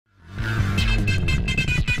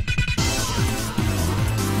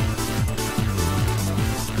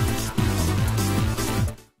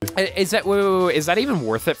Is that wait, is that even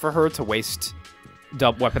worth it for her to waste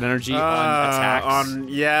weapon energy on attacks?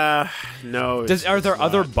 Yeah, no. Are there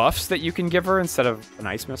other buffs that you can give her instead of an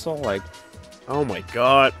ice missile? Like, oh my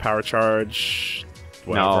god, power charge.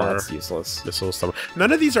 Whatever. No, that's useless. Missile stuff.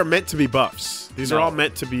 None of these are meant to be buffs. These are all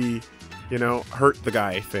meant to be, you know, hurt the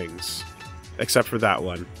guy things, except for that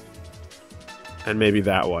one, and maybe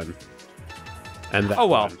that one. And that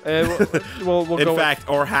well. We'll in go fact,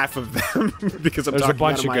 or half of them, because I'm there's talking a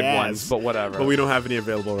bunch out of my good ass. ones, but whatever. But we don't have any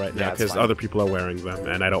available right now because other people are wearing them,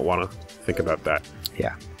 and I don't want to think about that.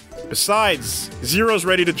 Yeah. Besides, Zero's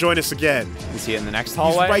ready to join us again. Is he in the next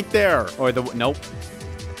hallway? He's right there. Or nope.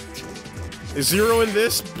 Is Zero in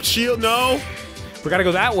this shield? No. We gotta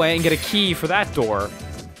go that way and get a key for that door.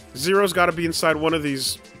 Zero's got to be inside one of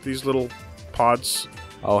these little pods.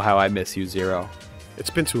 Oh, how I miss you, Zero. It's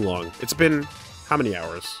been too long. It's been how many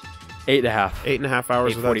hours? 8.5. 8.5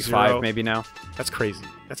 hours without Zero. 8:45 maybe now. That's crazy.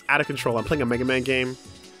 That's out of control. I'm playing a Mega Man game.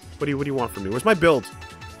 What do you want from me? Where's my build?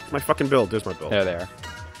 My fucking build. There's my build. There.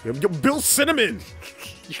 Yo, Bill Cinnamon.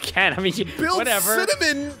 You can. I mean, Bill whatever.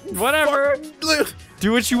 Cinnamon. Whatever. Fuck.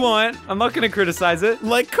 Do what you want. I'm not gonna criticize it.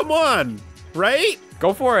 Like, come on, right?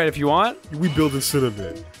 Go for it if you want. We build in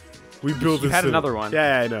Cinnamon. We build in had Cinnamon. another one.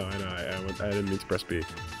 Yeah, I know. I didn't mean to press B.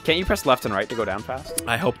 Can't you press left and right to go down fast?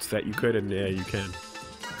 I hoped that you could, and yeah, you can.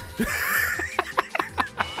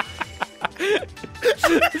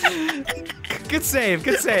 Good save.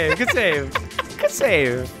 Good save. Good save. Good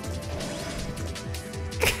save.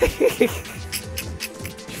 You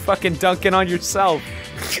fucking dunking on yourself.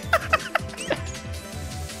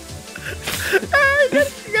 You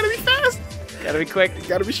gotta be fast. Gotta be quick. You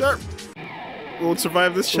gotta be sharp. Won't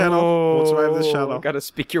survive this channel. Won't survive this channel. Gotta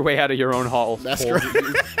speak your way out of your own hole. That's right.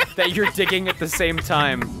 That you're digging at the same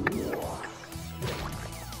time.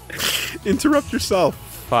 Interrupt yourself.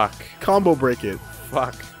 Fuck. Combo break it.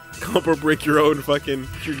 Fuck. Combo break your own fucking...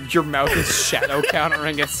 Your mouth is shadow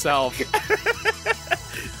countering itself.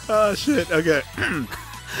 Oh, shit. Okay.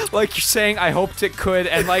 Like you're saying, I hoped it could,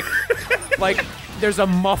 and like there's a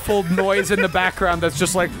muffled noise in the background that's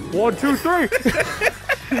just like 1, 2, 3.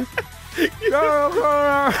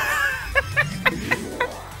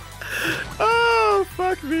 Oh,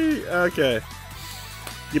 fuck me. Okay.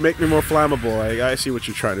 You make me more flammable. I see what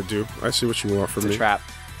you're trying to do. I see what you want from me. It's a trap.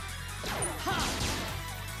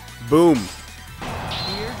 Boom.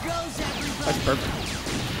 Here goes everybody. That's perfect.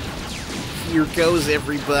 Here goes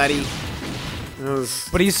everybody. That was,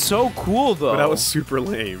 But he's so cool, though. but that was super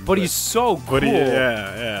lame. But he's so cool. But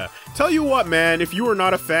yeah. Tell you what, man. If you were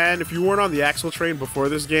not a fan, if you weren't on the Axel train before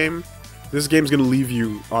this game's gonna leave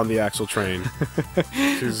you on the Axel train.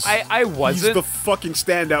 I wasn't. He's the fucking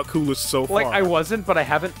standout coolest so far. Like, I wasn't, but I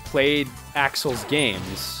haven't played Axel's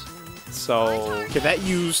games. So... Okay, that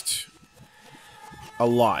used a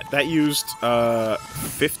lot. That used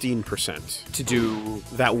 15% To do...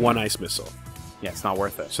 that one ice missile. Yeah, it's not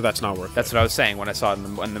worth it. So that's not worth That's it. what I was saying when I saw it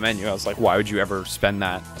in the menu. I was like, why would you ever spend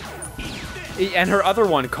that? And her other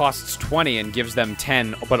one costs 20 and gives them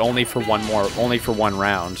 10, but only for one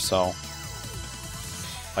round, so...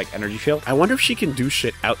 Like, energy field? I wonder if she can do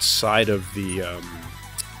shit outside of the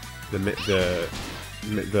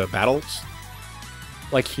battles.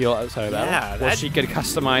 Like, heal outside of that? Yeah, Well, she could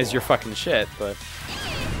customize your fucking shit, but...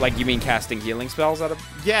 Like, you mean casting healing spells out of...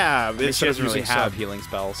 Yeah, I mean, she instead of doesn't really using have sub. healing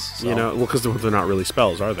spells, so... You know, well, because they're not really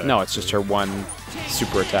spells, are they? No, it's just her one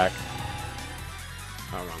super attack.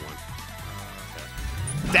 Oh, wrong one.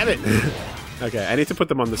 Damn it! Okay, I need to put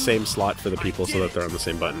them on the same slot for the people so that they're on the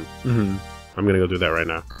same button. Mm-hmm. I'm gonna go do that right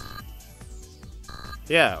now.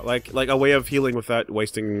 Yeah, like a way of healing without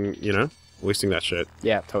wasting, wasting that shit.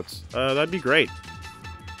 Yeah, totes. That'd be great.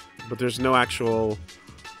 But there's no actual...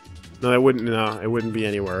 No, it wouldn't be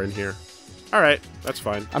anywhere in here. Alright, that's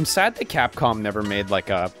fine. I'm sad that Capcom never made, like,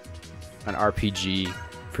 an RPG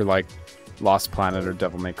for, like, Lost Planet or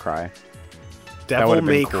Devil May Cry. Devil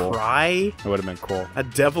May cool. Cry? It would have been cool. A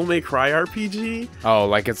Devil May Cry RPG? Oh,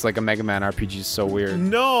 like it's like a Mega Man RPG is so weird.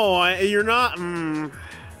 No, you're not...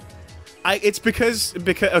 it's because...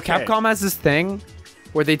 Okay. Capcom has this thing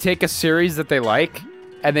where they take a series that they like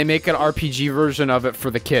and they make an RPG version of it for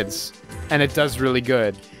the kids. And it does really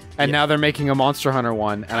good. And now they're making a Monster Hunter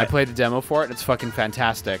one, and I played the demo for it, and it's fucking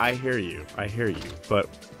fantastic. I hear you. But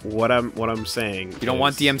what I'm saying... You don't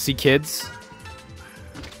want DMC Kids?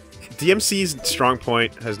 DMC's strong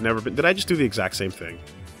point has never been... Did I just do the exact same thing?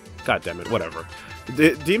 God damn it, whatever.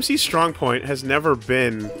 DMC's strong point has never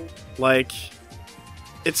been, like,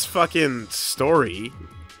 its fucking story.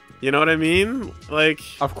 You know what I mean? Like...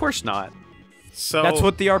 Of course not. So... That's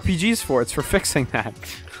what the RPG's for. It's for fixing that.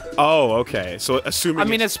 Oh, okay. So assuming I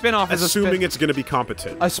mean, a spin-off is assuming it's gonna be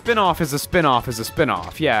competent a spin-off is a spin-off is a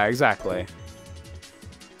spin-off. Yeah, exactly.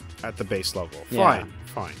 at the base level. Yeah.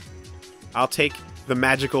 Fine. I'll take the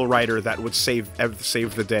magical writer that would save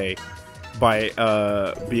the day by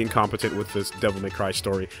being competent with this Devil May Cry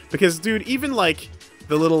story. Because, dude, even like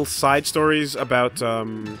the little side stories about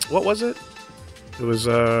what was it? It was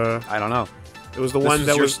I don't know. It was the This one was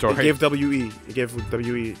that your was story. it gave WE. It gave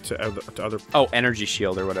WE to other. Oh, energy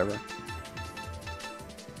shield or whatever.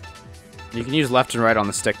 You can use left and right on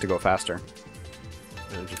the stick to go faster.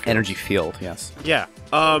 Energy field, yes. Yeah.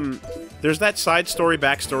 There's that side story,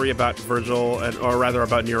 backstory about Virgil, or rather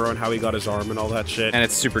about Nero and how he got his arm and all that shit. And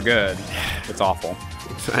it's super good. It's awful.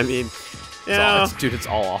 I mean, Yeah. Dude, it's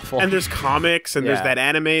all awful. And there's comics, and there's Yeah. that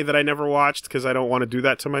anime that I never watched because I don't want to do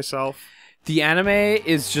that to myself. The anime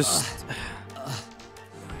is just...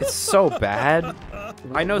 it's so bad.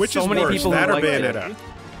 I know Which so is many worse, people that who or like Bayonetta?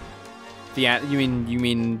 it. You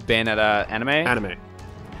mean Bayonetta anime? Anime.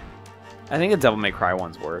 I think the Devil May Cry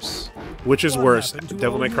one's worse. Which is What worse, happened to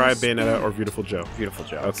Devil May all Cry, this Bayonetta, or Beautiful Joe? Beautiful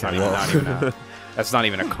Joe. It's Okay, not even, well. that's not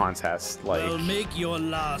even a contest. Like, I'll make your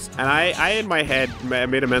last. And I in my head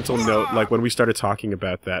made a mental note, like when we started talking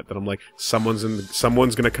about that I'm like, someone's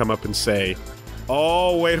gonna come up and say,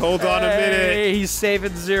 "Oh, wait, hold on a minute. hey, he's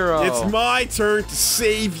saving Zero. It's my turn to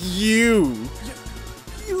save you."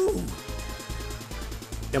 You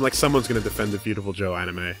I'm like, someone's gonna defend the Beautiful Joe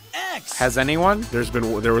anime. X. Has anyone?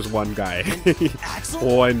 There was one guy,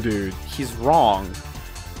 Axel. one dude. He's wrong.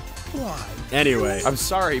 Why? Anyway, I'm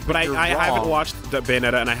sorry, but but you're I haven't wrong. watched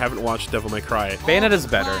Bayonetta and I haven't watched Devil May Cry, Bayonetta's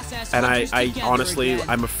better. and I honestly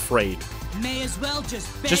I'm afraid. May as well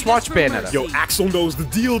Just watch Bayonetta. Yo, Axel knows the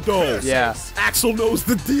deal, though. Yeah. Axel knows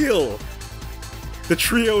the deal. The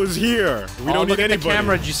trio is here. We don't look need at anybody. the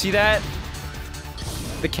camera. Did you see that?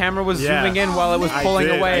 The camera was Yeah. zooming in while it was I pulling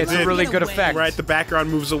did, away. I It's a did. really good Get away. effect. Right, the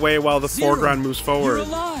background moves away while the Zero, foreground moves You're forward.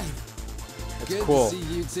 alive. It's cool. See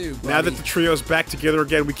you too, Now that the trio's back together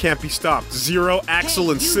again, we can't be stopped. Zero, Axel,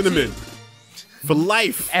 Hey, and you Cinnamon. two. For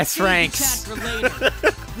life. S Save the ranks. chat for later.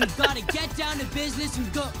 We've got to get down to business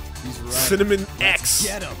and go. He's right. Cinnamon X.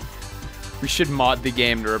 Get him. We should mod the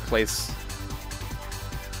game to replace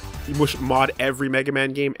You should mod every Mega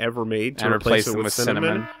Man game ever made to and replace it them with with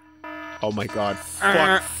cinnamon. Oh my god.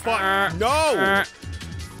 Fuck. No!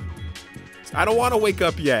 I don't want to wake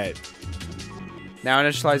up yet. Now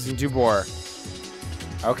initializing Dubor.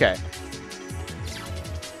 Okay.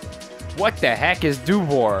 What the heck is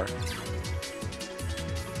Dubor?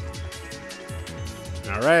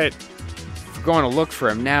 Alright. If we're going to look for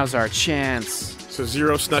him, now's our chance. So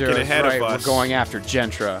Zero snuck in Zero's ahead right, of us. We're going after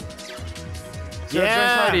Gentra. Zero joined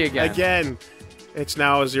Yeah, party again. It's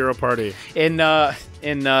now a Zero party. In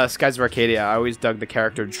Skies of Arcadia, I always dug the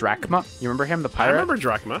character Drachma. You remember him, the I pirate? remember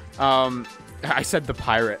Drachma. I said the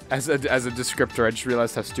pirate as a descriptor. I just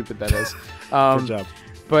realized how stupid that is. Good job.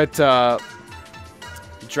 But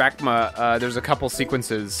Drachma, there's a couple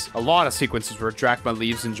sequences, a lot of sequences where Drachma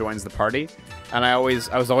leaves and joins the party. And I was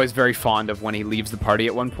always very fond of when he leaves the party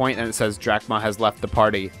at one point and it says Drachma has left the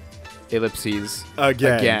party. Ellipses.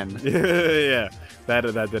 Again. Yeah, that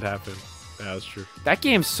did happen. That was true. That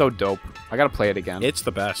game's so dope. I gotta play it again. It's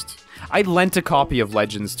the best. I lent a copy of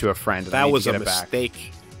Legends to a friend. And I That need was to a get it back.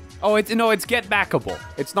 mistake. Oh, it's get backable.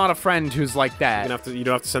 It's not a friend who's like that. You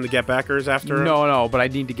don't have to send the get backers after him? No, but I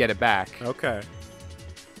need to get it back. Okay.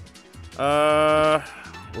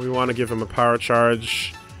 We want to give him a power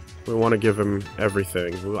charge. We want to give him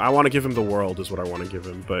everything. I want to give him the world is what I want to give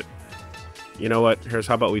him, but you know what?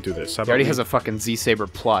 How about we do this? How He already about has a fucking Z-Saber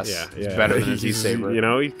Plus. Yeah. It's better than a He's- Z-Saber. You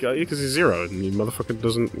know, because he's Zero, and he motherfucker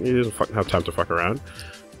doesn't fucking have time to fuck around.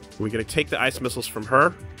 We're gonna take the ice missiles from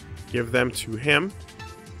her, give them to him,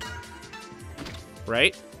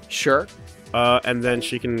 right? Sure. And then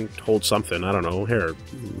she can hold something. I don't know. Here,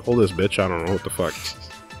 hold this bitch. I don't know what the fuck.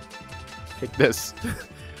 Take this.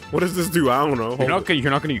 What does this do? I don't know. You're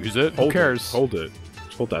not gonna use it. Hold Who cares? It. Hold it.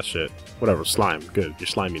 Just hold that shit. Whatever. Slime. Good. You're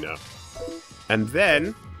slimy now. And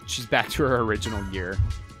then, She's back to her original gear.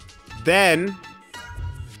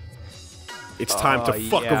 it's time to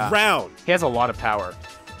fuck yeah. around. He has a lot of power.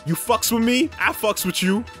 You fucks with me, I fucks with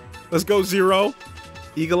you. Let's go, Zero.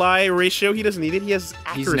 Eagle eye ratio. He doesn't need it. He has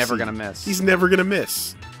accuracy. He's never gonna miss. He's never gonna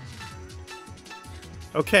miss.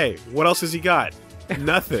 Okay. What else has he got?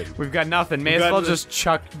 Nothing. We've got nothing. May We've as got well no- just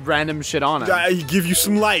chuck random shit on him. I give you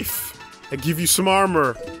some life. I give you some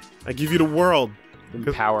armor. I give you the world.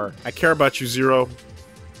 Power. I care about you, Zero.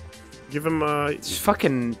 Give him, Just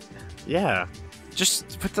fucking... yeah.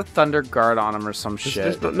 Just put the Thunder Guard on him or some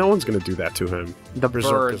shit. No one's gonna do that to him. The bird.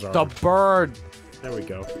 Berserker's The armor. bird. There we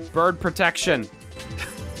go. Bird protection.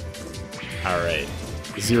 Alright.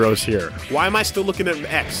 Zero's here. Why am I still looking at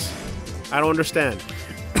X? I don't understand.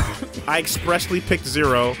 I expressly picked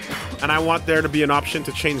Zero, and I want there to be an option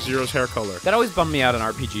to change Zero's hair color. That always bummed me out in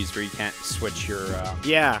RPGs where you can't switch your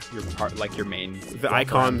part, like your main The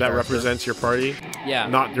icon that represents your party,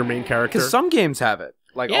 not your main character. Because some games have it,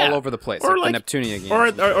 like all over the place, or like the Neptunia game.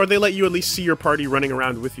 Or they let you at least see your party running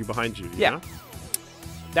around with you behind you. You know?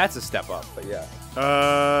 That's a step up, but yeah.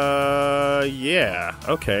 Yeah.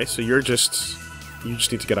 Okay, so you just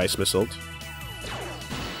need to get ice missiled.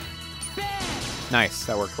 Nice,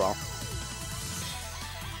 that worked well.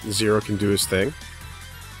 Zero can do his thing.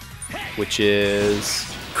 Which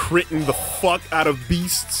is... critting the fuck out of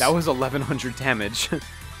beasts. That was 1100 damage.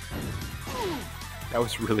 That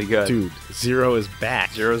was really good. Dude, Zero is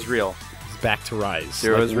back. Zero's real. He's back to rise.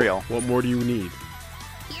 Zero's real. What more do you need?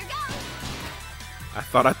 I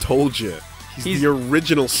thought I told you. He's the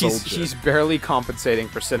original soldier. She's barely compensating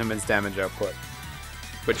for Cinnamon's damage output.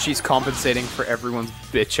 But she's compensating for everyone's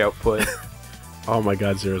bitch output. Oh my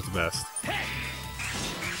god, Zero's the best.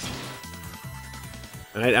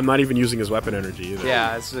 And I'm not even using his weapon energy either.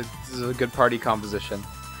 Yeah, this is a good party composition.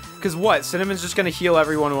 Because what? Cinnamon's just going to heal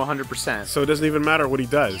everyone to 100%. So it doesn't even matter what he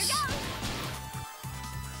does.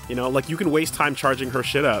 You know, like, you can waste time charging her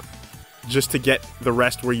shit up just to get the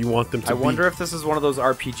rest where you want them to be. I wonder if this is one of those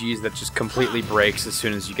RPGs that just completely breaks as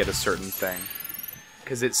soon as you get a certain thing.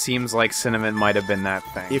 Because it seems like Cinnamon might have been that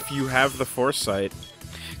thing. If you have the foresight.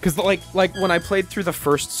 Because, like when I played through the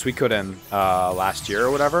first Suikoden last year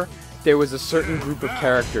or whatever, there was a certain group of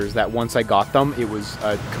characters that once I got them, it was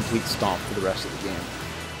a complete stomp for the rest of the game.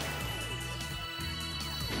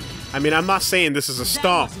 I mean, I'm not saying this is a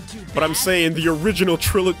stomp, but I'm saying the original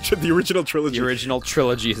trilogy. The original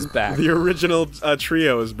trilogy is back. The original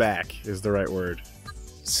trio is back. Is the right word.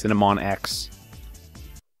 Cinnamon X.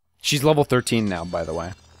 She's level 13 now, by the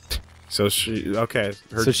way. So okay.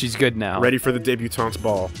 So she's good now. Ready for the debutante's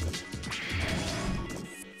ball.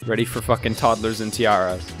 Ready for fucking toddlers and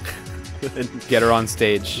tiaras. And get her on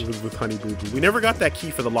stage with Honey Boo Boo. We never got that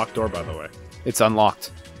key for the locked door, by the way. It's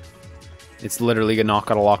unlocked. It's literally not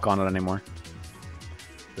got a lock on it anymore.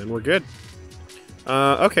 Then we're good.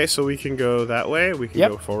 Okay, so we can go that way. We can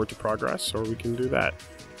go forward to progress, or we can do that.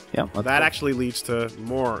 Yeah. That actually leads to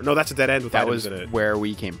more. No, that's a dead end with items in it. That was where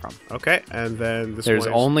we came from. Okay, and then this There's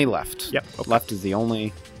only left. Yep. Okay. Left is the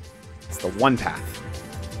only... It's the one path.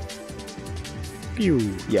 Pew.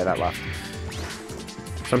 Yeah, that left.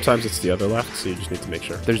 Sometimes it's the other left, so you just need to make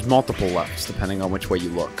sure. There's multiple lefts, depending on which way you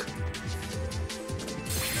look.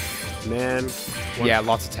 Man. Yeah,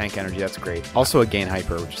 lots of tank energy, that's great. Also a gain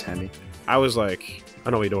hyper, which is handy. I was like... Oh,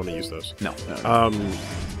 no, we don't want to use those. No.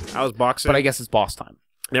 I was boxing. But I guess it's boss time.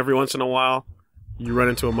 And every once in a while, you run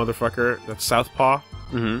into a motherfucker that's southpaw,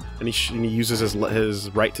 and he uses his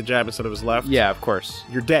right to jab instead of his left. Yeah, of course.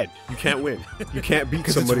 You're dead. You can't win. You can't beat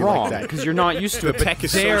somebody it's wrong, like that. Because you're not used to it. The tech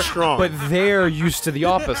is so strong. But they're used to the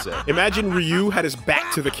opposite. Imagine Ryu had his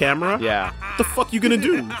back to the camera. Yeah. What the fuck you gonna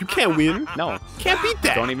do? You can't win. No. Can't beat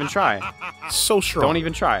that. Don't even try. So strong. Don't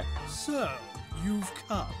even try. So, you've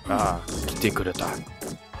come.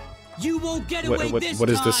 You won't get away this what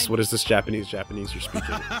is this? time. What is this Japanese you're speaking?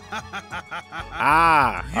 You've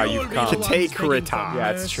come. Kite Kurita. Yeah,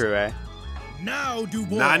 it's true, eh? Now,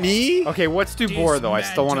 Dubois. Nani? Okay, what's Dubois, though? I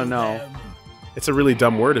still want to know. It's a really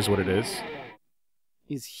dumb word, is what it is.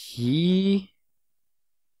 Is he...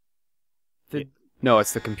 No,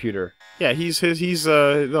 it's the computer. Yeah, his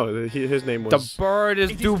name was... The bird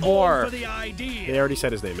is Dubois. They already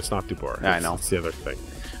said his name. It's not Dubois. I know. It's the other thing.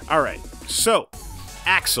 Alright, so,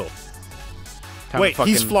 Axel. Wait,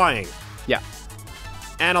 he's flying. Yeah.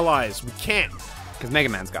 Analyze. We can't. Because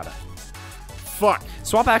Megaman's got it. Fuck.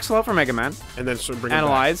 Swap Axel out for Megaman. And then bring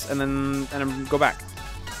Analyze, him back. and then go back.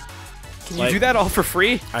 Can you do that all for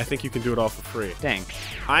free? I think you can do it all for free. Dang.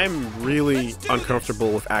 I'm really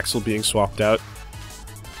uncomfortable with Axel being swapped out.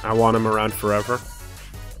 I want him around forever.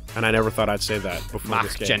 And I never thought I'd say that before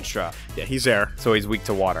this game. Genstra. Yeah, he's there. So he's weak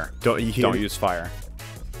to water. Don't use fire.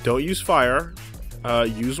 Don't use fire.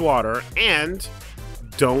 Use water. And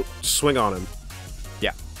don't swing on him.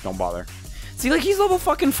 Yeah, don't bother. See, like, he's level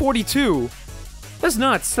fucking 42. That's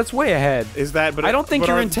nuts. That's way ahead. Is that? But I don't think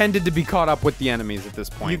you're intended to be caught up with the enemies at this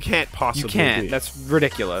point. You can't possibly. You can't. Be. That's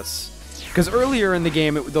ridiculous. Because earlier in the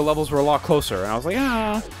game, the levels were a lot closer, and I was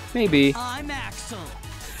like, maybe. I'm Axel.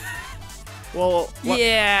 Well,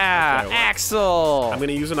 yeah, okay, Axel. I'm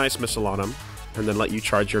gonna use an ice missile on him, and then let you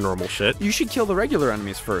charge your normal shit. You should kill the regular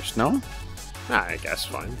enemies first, no? I guess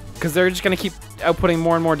fine. Because they're just gonna keep outputting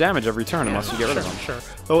more and more damage every turn unless you get rid of them. Sure.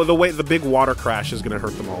 Oh, the big water crash is gonna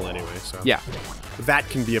hurt them all anyway. So Yeah. that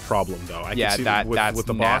can be a problem though. I Yeah, can see that's with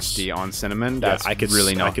the nasty boss. on Cinnamon. That's I could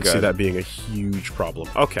really not I could good. see that being a huge problem.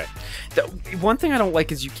 Okay. The one thing I don't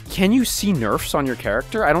like is can you see nerfs on your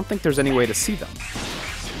character? I don't think there's any way to see them.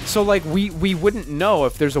 So like we wouldn't know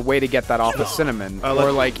if there's a way to get that off of Cinnamon,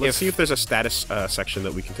 or like let's see if there's a status section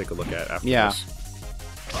that we can take a look at after this.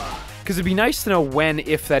 Because it'd be nice to know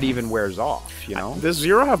if that even wears off. You know, Does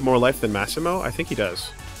Zero have more life than Massimo? I think he does.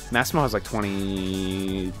 Massimo has like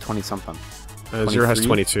 20 something. Zero has 23?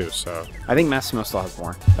 22, so I think Massimo still has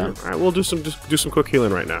more. all right, we'll do some quick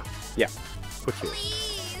healing right now. Yeah, Quick healing.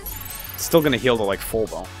 still gonna heal to like full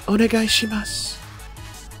though. Onegai shimasu.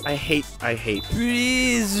 I hate.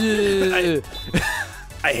 Please.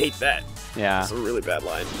 I hate that. Yeah. It's a really bad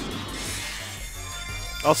line.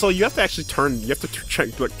 Also, you have to actually turn. You have to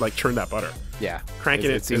turn that butter. Yeah. Cranking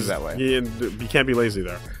it seems that way. You can't be lazy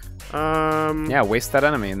there. Yeah, waste that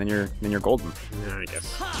enemy and then you're golden. Yeah, I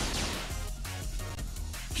guess.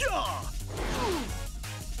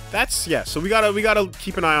 That's So we gotta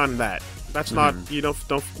keep an eye on that. That's not you don't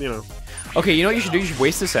Okay, you know what you should do? You should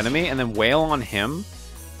waste this enemy and then wail on him,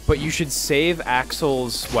 but you should save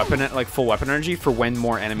Axel's full weapon energy for when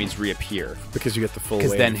more enemies reappear. because you get the full.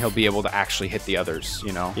 Because wave. then he'll be able to actually hit the others,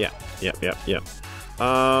 you know? Yeah.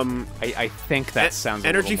 I think that sounds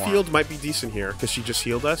energy a little more. field might be decent here because she just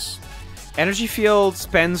healed us. Energy field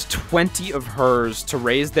spends 20 of hers to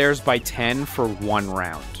raise theirs by 10 for 1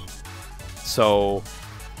 round. So,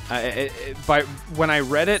 when I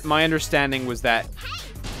read it, my understanding was that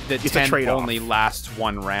the It's a 10 trade-off. only lasts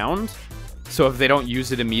 1 round. So if they don't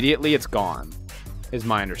use it immediately, it's gone. Is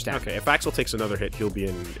my understanding. Okay, if Axel takes another hit, he'll be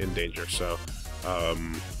in danger. So,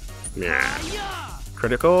 yeah.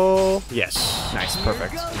 Critical. Yes. Nice,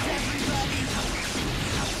 perfect.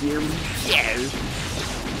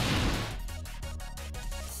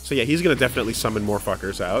 So yeah, he's gonna definitely summon more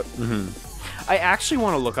fuckers out. I actually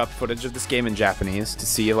want to look up footage of this game in Japanese to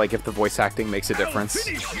see like if the voice acting makes a difference.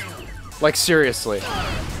 Like seriously.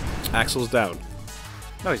 Axel's down.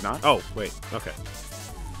 No, he's not. Oh, wait. Okay.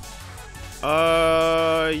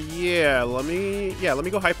 Yeah. Let me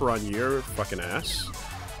go hyper on your fucking ass.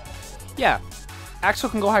 Yeah. Axel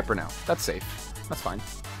can go hyper now. That's safe. That's fine.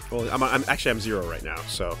 Well, I'm actually Zero right now.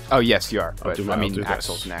 So. Oh yes, you are. But I'll I mean, do this.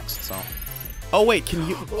 Axel's next. So. Oh wait, can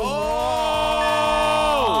you? Oh!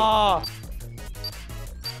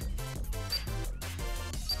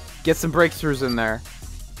 Get some breakthroughs in there.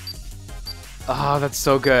 Oh, that's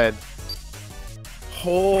so good.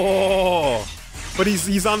 Oh! But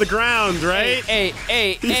he's on the ground, right?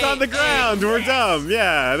 He's on the ground. We're dumb.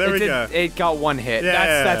 Yeah, there we go. It got 1 hit.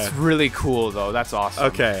 Yeah. That's really cool though. That's awesome.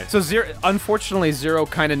 Okay. So unfortunately, Zero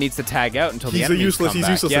kind of needs to tag out until the He's enemies useless. come He's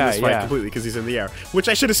back. useless in this fight completely because he's in the air, which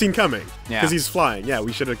I should have seen coming. Yeah. Because he's flying. Yeah,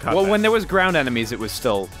 we should have caught Well, that. when there was ground enemies, it was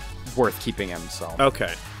still worth keeping him. So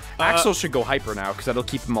Okay. Axel should go hyper now because that'll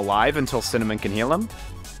keep him alive until Cinnamon can heal him.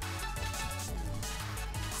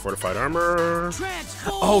 Fortified armor.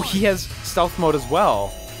 Transform. Oh, he has stealth mode as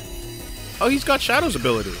well. Oh, he's got Shadow's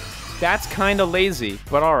ability. That's kind of lazy,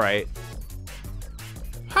 but all right.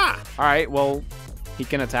 Ha! All right, well, he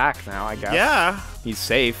can attack now, I guess. Yeah. He's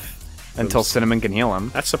safe until Cinnamon can heal him.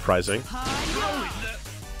 That's surprising.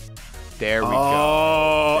 There we go.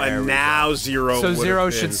 Oh, There and we now Zero. So would have Zero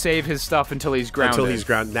been- should save his stuff until he's grounded. until he's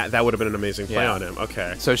grounded. That would have been an amazing play Yeah. on him.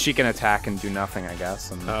 Okay. So she can attack and do nothing, I guess.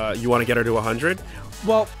 And You want to get her to 100?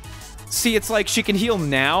 well, see, it's like she can heal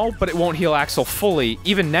now, but it won't heal Axel fully.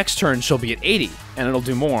 Even next turn, she'll be at 80, and it'll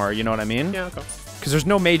do more. You know what I mean? Yeah. Okay. Because there's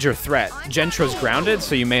no major threat. Gentra's grounded,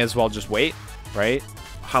 so you may as well just wait, right?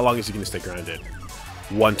 How long is he going to stay grounded?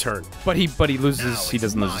 1 turn, But he loses. He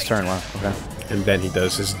doesn't lose his turn. Wow. Okay. and then he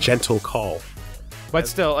does his gentle call. But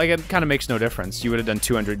still, like it kind of makes no difference. You would have done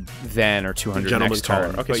 200 then or 200 Gentleman next caller.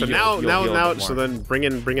 turn. Okay, but so you'll now, heal a bit so more. then bring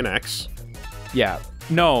in X. Yeah.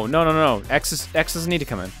 No. X doesn't need to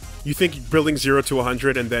come in. You think building 0 to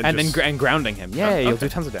 100 and then And then grounding him. Yeah, you'll okay. do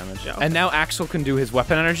tons of damage. Yeah, okay. And now Axel can do his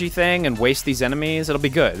weapon energy thing and waste these enemies. It'll be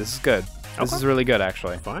good. This is good. This Okay. is really good,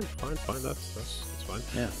 actually. Fine. That's fine.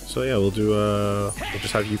 Yeah. So yeah, we'll do we'll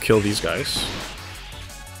just have you kill these guys.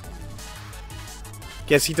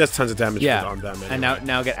 Guess he does tons of damage Yeah. on them anyway, And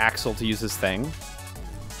now get Axel to use his thing.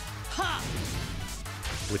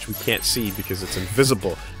 which we can't see because it's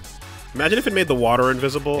invisible. Imagine if it made the water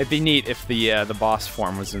invisible. It'd be neat if the boss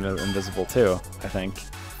form was invisible too, I think.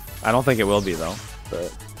 I don't think it will be though.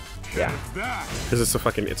 But yeah. Because it's a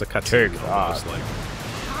cutscene. God. Just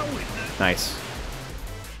like- Nice.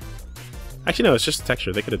 Actually, no, it's just a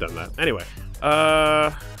texture. They could have done that. Anyway,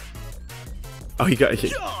 Oh, you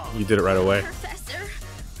did it right away. Professor.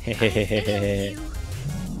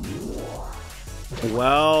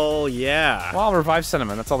 Well, yeah. Well, I'll revive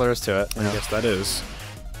Cinnamon. That's all there is to it. I guess that is.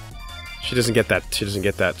 She doesn't get that. She doesn't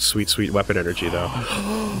get that sweet, sweet weapon energy though.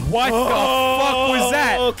 What the fuck was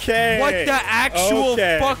that? Okay. What the actual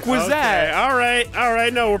fuck was that? All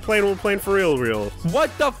right. No, we're playing for real.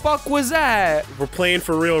 What the fuck was that? We're playing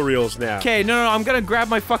for reals now. Okay, no, I'm gonna grab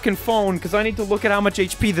my fucking phone because I need to look at how much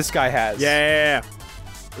HP this guy has. Yeah.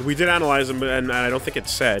 We did analyze him, and I don't think it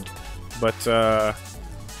said, but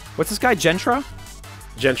What's this guy? Gentra?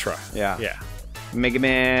 Gentra. Yeah. Yeah.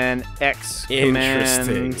 Megaman X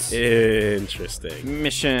Interesting.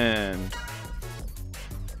 Mission.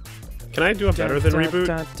 Can I do a better than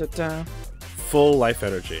reboot? Full life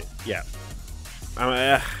energy. Yeah.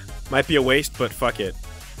 Might be a waste, but fuck it.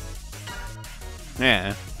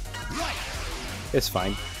 Yeah. It's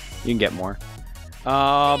fine. You can get more.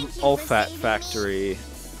 Olfat Factory.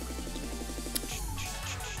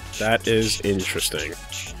 That is interesting.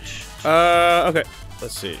 Okay.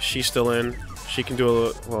 Let's see. She's still in. She can do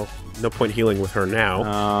a... Well, no point healing with her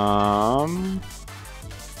now.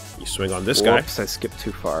 You swing on this guy. Whoops, I skipped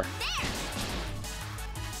too far.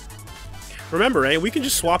 Remember, we can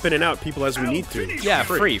just swap in and out people as we need to. Yeah,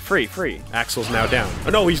 free. Axel's now down. Oh,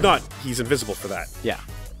 no, he's not. He's invisible for that. Yeah.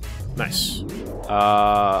 Nice.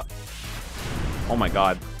 Oh my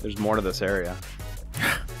god. There's more to this area.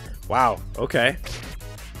 Wow. Okay.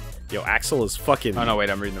 Yo, Axel is fucking... Oh, no, wait,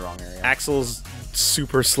 I'm reading the wrong area. Axel's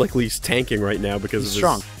super slickly tanking right now because He's of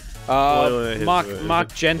strong. his...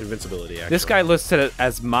 Mock Gent... Invincibility, actually. This guy listed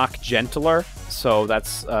as Mock Gentler, so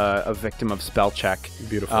that's a victim of spell check.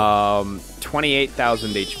 Beautiful.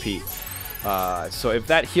 28,000 HP. So if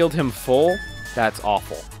that healed him full, that's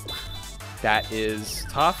awful. That is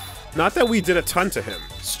tough. Not that we did a ton to him.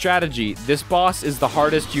 Strategy. This boss is the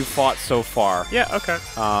hardest you've fought so far. Yeah, okay.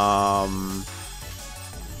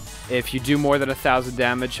 If you do more than 1,000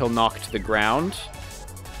 damage, he'll knock to the ground.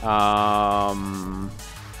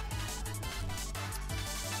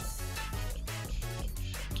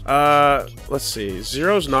 Let's see.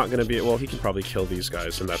 Zero's not gonna be... Well, he can probably kill these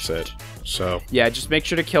guys, and that's it. So... Yeah, just make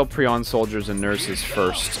sure to kill Prion soldiers and nurses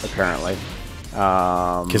first, apparently.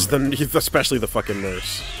 Because especially the fucking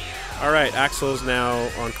nurse. Alright, Axel's now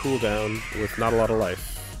on cooldown with not a lot of life.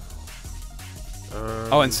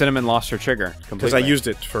 Oh, and Cinnamon lost her trigger completely. Because I used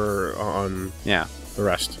it for on the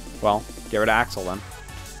rest. Well, get rid of Axel then,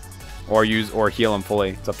 or heal him fully.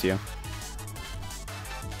 It's up to you.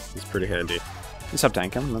 He's pretty handy. You sub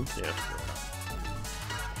tank him then. Yeah.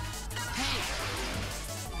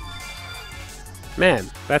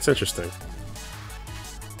 Man, that's interesting.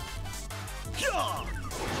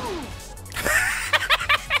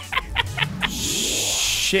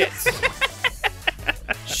 Shit.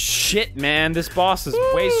 Shit, man, this boss is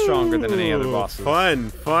way stronger than any other bosses.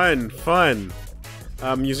 Fun.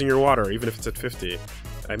 I'm using your water, even if it's at 50.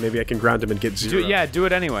 Maybe I can ground him and get 0. Do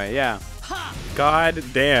it anyway, yeah. God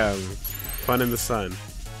damn. Fun in the sun.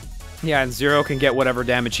 Yeah, and 0 can get whatever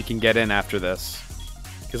damage he can get in after this.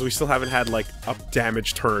 Because we still haven't had, like, a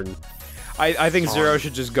damage turn. I think 0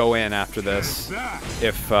 should just go in after this.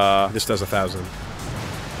 If, This does 1,000.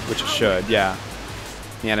 Which it should, yeah.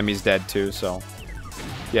 The enemy's dead too, so...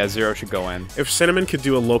 Yeah, 0 should go in. If Cinnamon could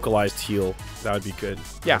do a localized heal, that would be good.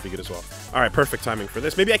 Yeah. That would be good as well. Alright, perfect timing for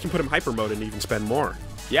this. Maybe I can put him hyper mode and even spend more.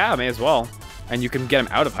 Yeah, may as well. And you can get him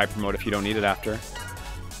out of hyper mode if you don't need it after.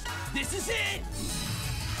 This is it.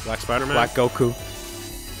 Black Spider-Man? Black Goku.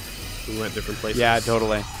 We went different places. Yeah,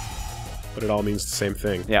 totally. But it all means the same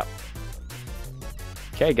thing. Yeah.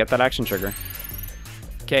 Okay, get that action trigger.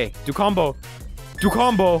 Okay, do combo. Do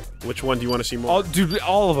combo. Which one do you want to see more?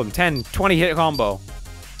 All of them. 10, 20 hit combo.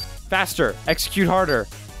 Faster. Execute harder.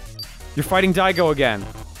 You're fighting Daigo again.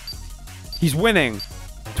 He's winning.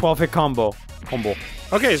 12 hit combo.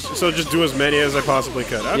 Okay, so just do as many as I possibly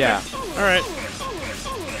could. Okay. Yeah. Alright.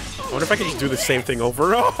 I wonder if I can just do the same thing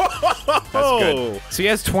over. That's good. So he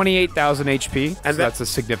has 28,000 HP, and so that's a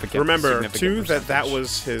significant. Remember, too, percentage. that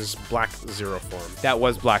was his Black Zero form. That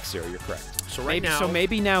was Black Zero. You're correct. So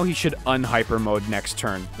maybe now he should unhyper mode next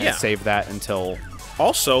turn and save that until.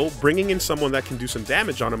 Also, bringing in someone that can do some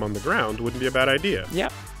damage on him on the ground wouldn't be a bad idea. Yeah.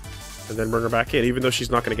 And then bring her back in, even though she's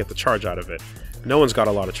not going to get the charge out of it. No one's got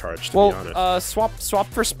a lot of charge, to be honest. Swap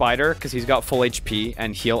for Spider, because he's got full HP,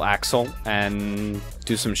 and heal Axel, and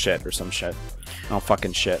do some shit or some shit. Oh,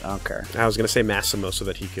 fucking shit. I don't care. I was going to say Massimo so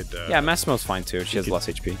that he could... yeah, Massimo's fine, too. She has less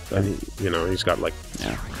HP. And he's got, like,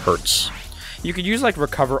 hurts. You could use, like,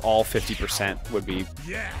 recover all 50% would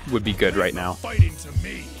be good right now. Fighting to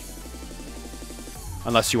me.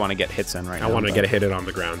 unless you want to get hits in right now. I want to get a hit it on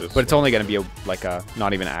the ground. But it's only going to be like a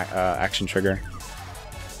not even action trigger.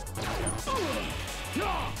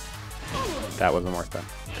 That wasn't worth it.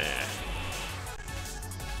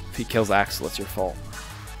 If he kills Axel, it's your fault.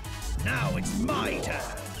 Now it's my turn.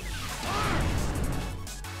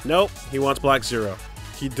 Nope, he wants Black Zero.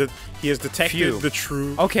 He has detected Phew. the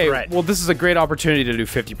true Okay, threat. well, this is a great opportunity to do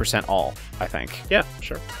 50% all, I think. Yeah,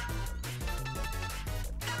 sure.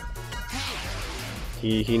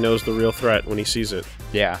 He knows the real threat when he sees it.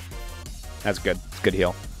 Yeah. That's good. It's a good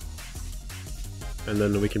heal. And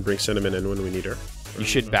then we can bring Cinnamon in when we need her. You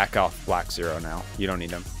should back off Black Zero now. You don't need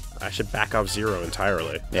him. I should back off Zero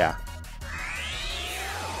entirely. Yeah.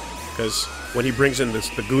 Because when he brings in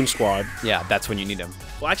the Goon Squad... Yeah, that's when you need him.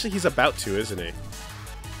 Well, actually, he's about to, isn't he?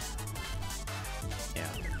 Yeah.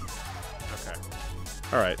 Okay.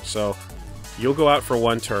 Alright, so you'll go out for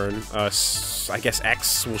one turn. I guess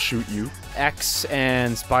X will shoot you. X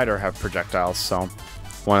and Spider have projectiles, so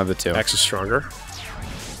one of the two. X is stronger.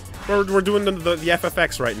 We're doing the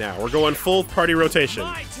FFX right now. We're going full party rotation,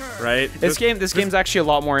 right? This game's actually a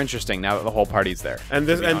lot more interesting now that the whole party's there. And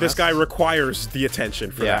this guy requires the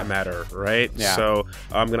attention for that matter, right? Yeah. So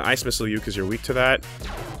I'm gonna Ice Missile you because you're weak to that,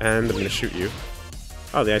 and I'm gonna shoot you.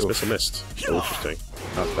 Oh, the Ice Missile missed. Oh, interesting.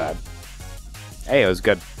 That was bad. Hey, it was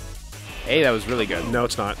good. Hey, that was really good. No,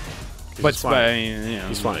 it's not. But He's flying. I mean, you know,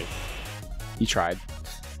 He's flying. He tried.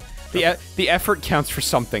 The effort counts for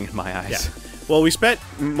something in my eyes. Yeah. Well, we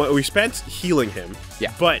spent healing him.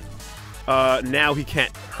 Yeah. But now he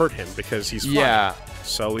can't hurt him because he's flying. Yeah.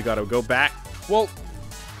 So we gotta go back. Well,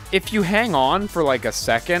 if you hang on for like a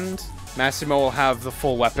second, Massimo will have the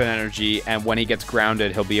full weapon energy, and when he gets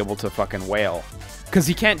grounded, he'll be able to fucking wail. Because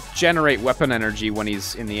he can't generate weapon energy when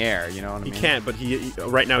he's in the air, you know what I mean? He can't, but he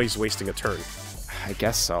right now he's wasting a turn. I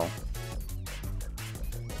guess so.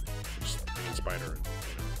 Spider,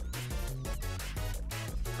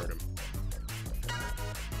 hurt him.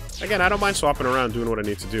 Again, I don't mind swapping around, doing what I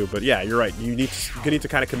need to do, but yeah, you're right. You need to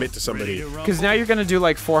kind of commit to somebody. Because now you're gonna do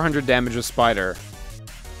like 400 damage with Spider,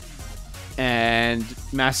 and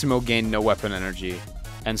Massimo gained no weapon energy,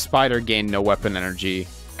 and Spider gained no weapon energy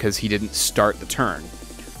because he didn't start the turn.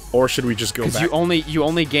 Or should we just go back? Because you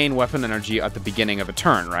only gain weapon energy at the beginning of a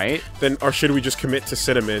turn, right? Then, or should we just commit to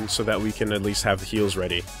Cinnamon so that we can at least have the heals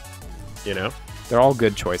ready? You know? They're all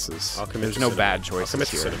good choices. I'll commit There's to no Cinnamon. bad choices I'll commit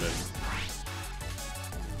to here. Cinnamon.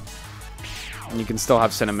 And you can still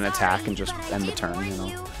have Cinnamon attack and just end the turn, you know?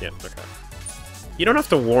 Yeah, okay. You don't have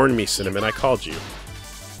to warn me, Cinnamon. I called you.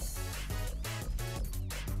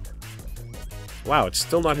 Wow, it's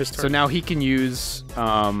still not his turn. So now he can use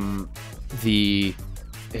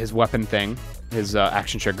his weapon thing, his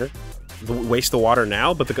action trigger. Waste the water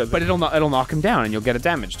now, but But it'll knock him down, and you'll get a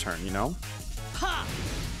damage turn, you know?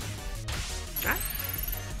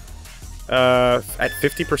 At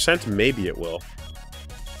 50%, maybe it will.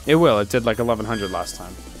 It will. It did like 1100 last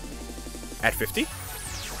time. At 50?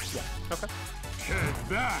 Yeah. Okay. Head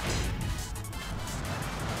back.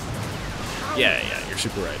 Yeah, you're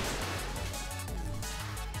super right.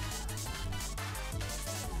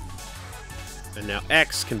 And now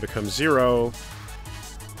X can become 0.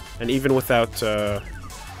 And even without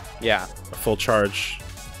Yeah. a full charge.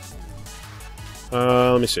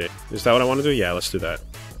 Let me see. Is that what I want to do? Yeah, let's do that.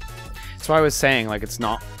 That's why I was saying, like, it's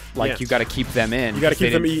not like you got to keep them in. You got to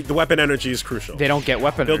keep them. The weapon energy is crucial. They don't get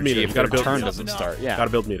weapon Build energy meter. if You their gotta build turn meter. doesn't start. Yeah.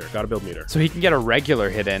 Gotta build meter. Gotta build meter. So he can get a regular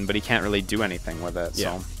hit in, but he can't really do anything with it.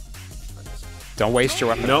 Yeah. So don't waste your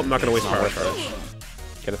weapon. Nope, I'm not gonna waste It's not power worth charge.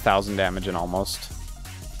 it. Get 1,000 damage in almost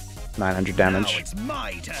 900 Now damage. it's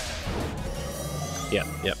my turn. Yep.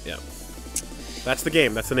 That's the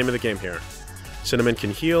game. That's the name of the game here. Cinnamon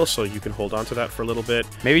can heal, so you can hold on to that for a little bit.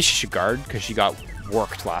 Maybe she should guard because she got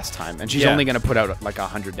worked last time, and she's Yeah. only going to put out like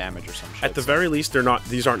 100 damage or some shit. At the very least, they're not.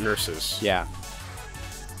 These aren't nurses. Yeah.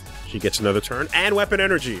 She gets another turn and weapon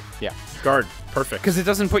energy. Yeah. Guard. Perfect. Because it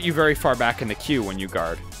doesn't put you very far back in the queue when you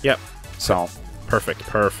guard. Yep. So. Perfect.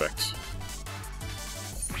 Here it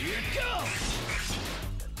goes.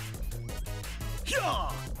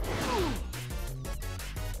 Yeah.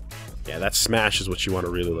 Yeah, that smash is what you want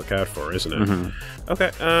to really look out for, isn't it? Mm-hmm.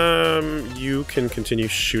 Okay. You can continue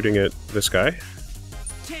shooting at this guy.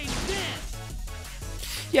 Take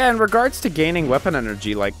this! Yeah, in regards to gaining weapon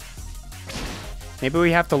energy, like, maybe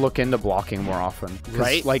we have to look into blocking more often. 'Cause,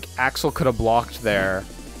 Right. like, Axel could have blocked there,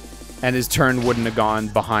 and his turn wouldn't have gone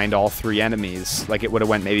behind all 3 enemies. Like, it would have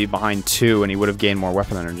went maybe behind 2, and he would have gained more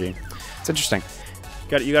weapon energy. It's interesting.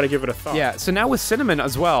 You got to give it a thought. Yeah, so now with Cinnamon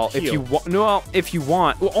as well, if Heal. you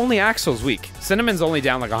want... Well, only Axel's weak. Cinnamon's only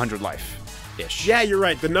down like 100 life. ish. Yeah, you're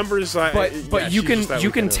right. The numbers. But yeah, you she's can just that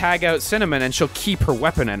you can weekend. tag out Cinnamon and she'll keep her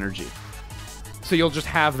weapon energy. So you'll just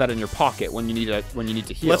have that in your pocket when you need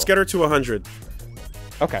to heal. Let's get her to 100.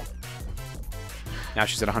 Okay. Now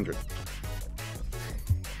she's at 100.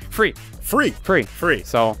 Free. Free. Free.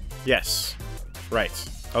 So Yes. Right.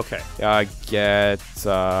 Okay.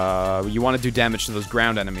 you want to do damage to those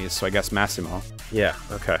ground enemies, so I guess Massimo. Yeah.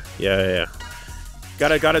 Okay. Yeah.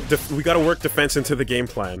 We gotta work defense into the game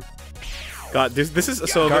plan. God, this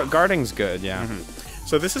is so. Guarding's good, yeah.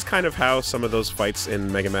 So this is kind of how some of those fights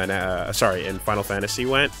in Mega Man, in Final Fantasy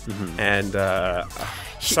went, and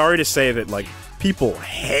sorry to say that like people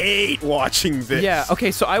hate watching this. Yeah.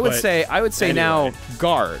 Okay. So I would say anyway. now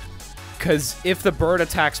guard, because if the bird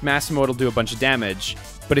attacks Massimo, it'll do a bunch of damage.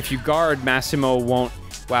 But if you guard, Massimo won't.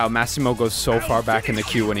 Wow, Massimo goes so far back in the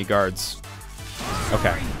queue when he guards.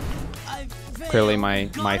 Okay. Clearly,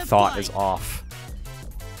 my thought is off.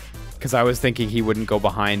 Because I was thinking he wouldn't go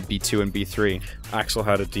behind B2 and B3. Axel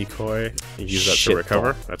had a decoy. He used that to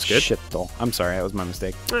recover. That's good. Shit, though. I'm sorry, that was my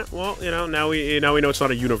mistake. Well, now we know it's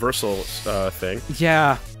not a universal thing.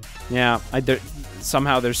 Yeah.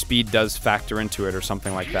 Somehow their speed does factor into it or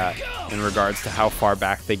something like that in regards to how far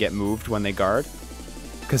back they get moved when they guard.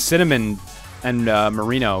 Because Cinnamon and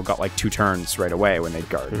Marino got like 2 turns right away when they'd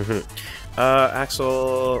guard.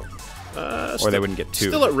 Axel... or they wouldn't get 2.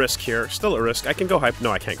 Still at risk here. Still at risk. I can go hyper.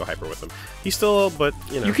 No, I can't go hyper with him. He's still, but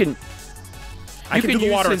you know. You can do the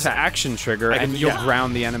use water his attack. action trigger and you'll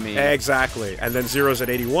ground the enemy. Exactly. And then Zero's at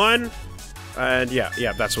 81. And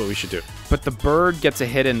yeah, that's what we should do. But the bird gets a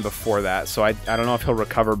hit in before that, so I don't know if he'll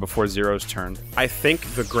recover before Zero's turn. I think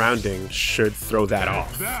the grounding should throw that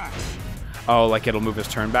off. Oh, like it'll move his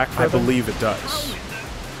turn back I further? believe it does.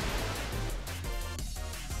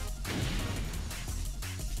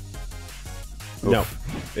 No,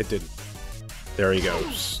 it didn't. There he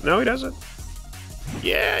goes. No, he doesn't.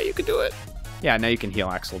 Yeah, you can do it. Yeah, now you can heal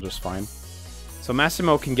Axel just fine. So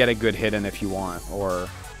Massimo can get a good hit in if you want, or...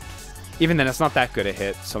 Even then, it's not that good a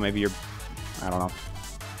hit, so maybe you're... I don't know.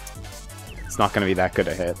 It's not going to be that good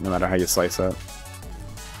a hit, no matter how you slice it.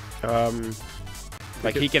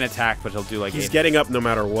 Like, he can attack, but he'll do like... He's getting up no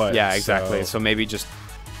matter what. Yeah, exactly. So maybe just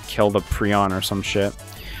kill the Prion or some shit.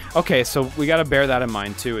 Okay, so we gotta bear that in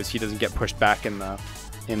mind too, is he doesn't get pushed back in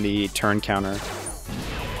the turn counter.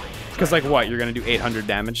 Because like what, you're gonna do 800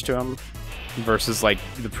 damage to him? Versus like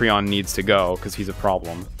the Prion needs to go, because he's a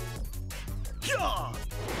problem.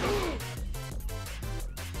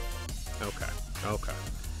 Okay.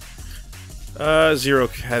 Zero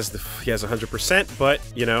has 100%, but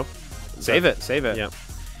you know, Save it. yeah.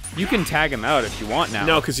 You can tag him out if you want now.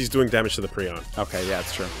 No, because he's doing damage to the Prion. Okay, yeah,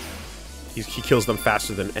 that's true. He kills them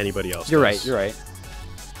faster than anybody else. You're does. right.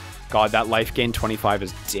 God, that life gain 25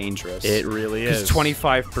 is dangerous. It really is. Because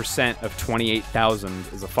 25% of 28,000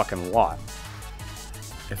 is a fucking lot.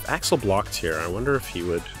 If Axel blocked here, I wonder if he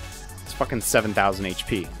would. It's fucking 7,000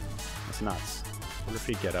 HP. That's nuts. I wonder if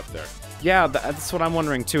he'd get up there. Yeah, that's what I'm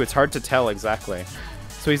wondering too. It's hard to tell exactly.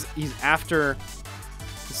 So he's after.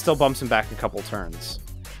 It still bumps him back a couple turns.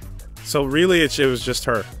 So really, it was just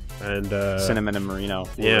her and Cinnamon and Marino. Were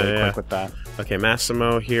yeah, really yeah. quick with that. Okay,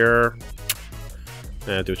 Massimo here.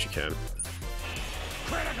 Do what you can.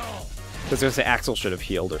 I was gonna say Axel should have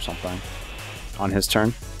healed or something on his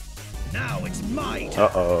turn. Now it's my turn.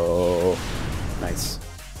 Uh-oh. Nice.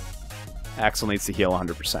 Axel needs to heal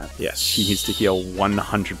 100%. Yes. He needs to heal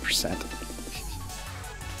 100%.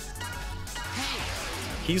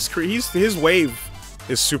 His wave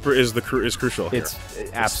is crucial here. It's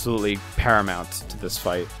absolutely paramount to this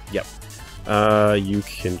fight. Yep. You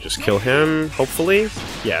can just kill him, hopefully.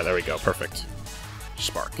 Yeah, there we go. Perfect.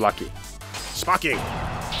 Spark. Lucky. Sparking!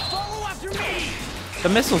 Follow after me. The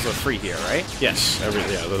missiles are free here, right? Yes,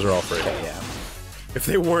 yeah, those are all free. Yeah. If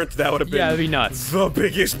they weren't, that would have been Yeah, that'd be nuts. the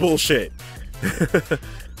biggest bullshit.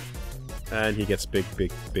 And he gets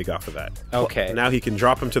big off of that. Okay. Now he can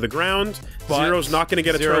drop him to the ground. But Zero's not going to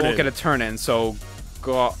get a Zero turn won't in. get a turn in, so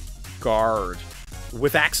guard.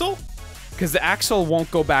 With Axel? Because the Axel won't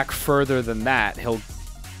go back further than that.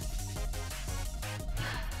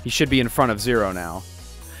 He should be in front of Zero now.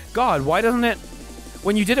 God, why doesn't it...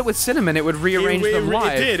 When you did it with Cinnamon, it would rearrange them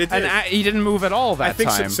live. It did. And he didn't move at all that I think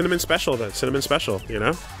time. Cinnamon special, then. Cinnamon special, you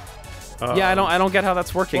know? Yeah, I don't get how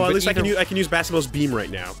that's working. Well, at but least I can use Massimo's beam right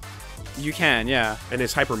now. You can, yeah. And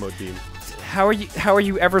his hyper mode beam. How are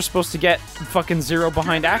you ever supposed to get fucking Zero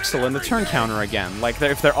behind Axel in the turn counter again? Like,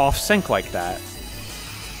 if they're off sync like that.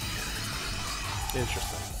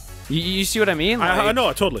 Interesting. You see what I mean? I Like,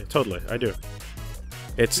 know, totally. I do.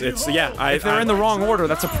 It's yeah. If they're in the wrong order,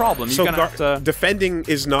 that's a problem. You're So gonna have to. defending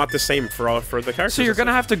is not the same for the characters. So you're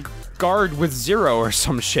gonna have to guard with Zero or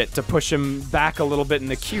some shit to push him back a little bit in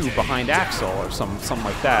the queue behind Axel or something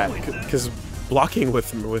like that. because blocking with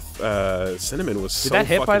Cinnamon was Did that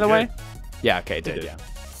hit, by the way? Yeah. Okay, it did. did. Yeah.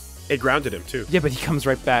 It grounded him too. Yeah, but he comes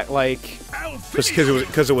right back. Like,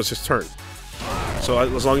 Because it was his turn. So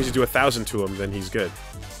as long as you do 1,000 to him, then he's good.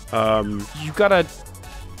 you gotta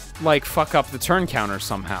like fuck up the turn counter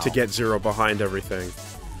somehow To get Zero behind everything.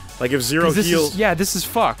 Like if Zero 'Cause this heals, is, yeah, this is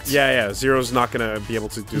fucked. yeah, Zero's not gonna be able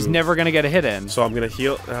to do. He's never gonna get a hit in. So I'm gonna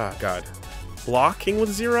heal. Ah, God. Blocking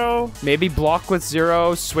with Zero. Maybe block with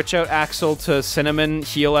Zero, switch out Axel to Cinnamon,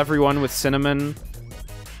 heal everyone with Cinnamon.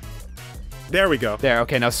 There we go. There,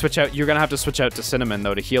 okay, now switch out. You're gonna have to switch out to Cinnamon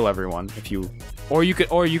though to heal everyone if you, or you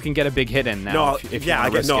can get a big hit in now. No, if you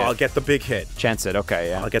wanna risk I'll it. get the big hit. Chance it. Okay,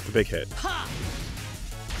 yeah. I'll get the big hit.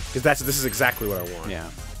 Because this is exactly what I want. Yeah.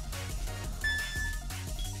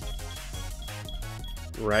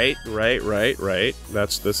 Right.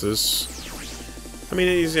 This is. I mean,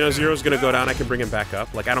 he's, Zero's gonna go down. I can bring him back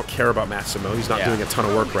up. Like I don't care about Massimo. He's not Yeah. doing a ton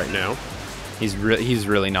of work right now. He's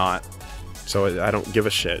really not. So I don't give a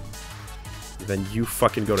shit. Then you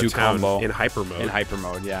fucking go to Do town combo. in hyper mode. In hyper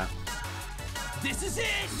mode, yeah. This is it.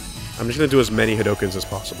 I'm just gonna do as many Hadokens as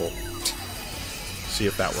possible. See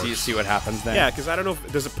if that works. See what happens then. Yeah, because I don't know.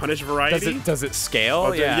 Does it punish variety? Does it scale?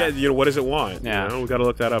 Oh, yeah. What does it want? Yeah. We gotta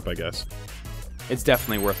look that up, I guess. It's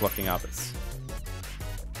definitely worth looking up. It's...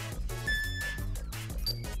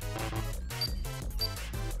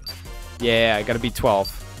 Yeah, I gotta be 12.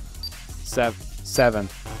 7,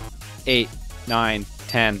 8, 9,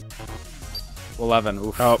 10, 11.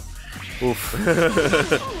 Oof. Oh. Oof.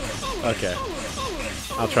 Okay.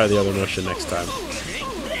 I'll try the other motion next time.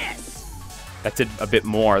 That did a bit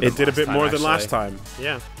more than It did a bit time, more than actually. last time.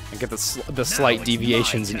 Yeah. I get the slight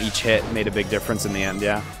deviations in each hit made a big difference in the end,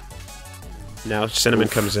 yeah. Now Cinnamon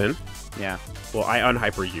Oof. comes in. Yeah. Well, I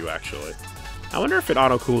unhyper you, actually. I wonder if it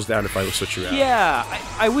auto cools down if I switch you out. Yeah,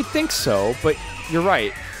 I would think so, but you're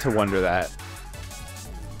right to wonder that.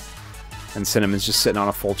 And Cinnamon's just sitting on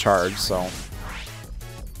a full charge, so...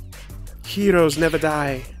 Heroes never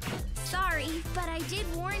die. Sorry, but I did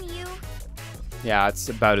warn you. Yeah, it's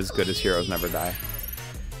about as good as Heroes Never Die.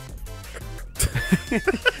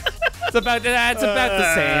 it's about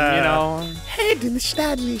the same, you know? Helden ist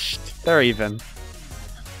nicht. They're even.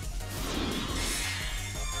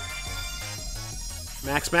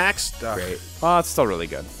 Max. Great. Well, it's still really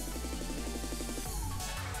good.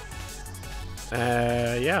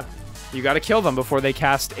 Yeah. You gotta kill them before they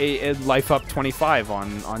cast a life up 25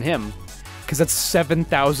 on him. Because that's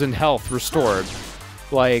 7,000 health restored.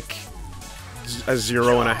 Like... A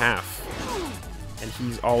 0.5. And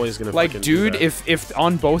he's always gonna Like, fucking do dude, that. if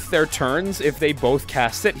on both their turns, if they both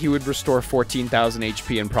cast it, he would restore 14,000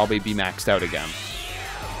 HP and probably be maxed out again.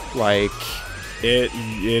 Like... It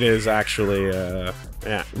is actually,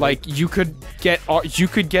 yeah. Like, you could get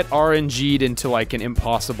RNG'd into, like, an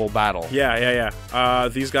impossible battle. Yeah.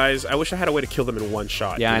 These guys, I wish I had a way to kill them in one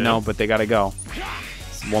shot. Yeah, you I know, but they gotta go.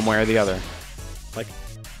 It's one way or the other. Like,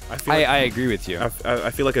 I feel like, I agree with you. I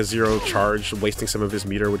feel like a zero charge, wasting some of his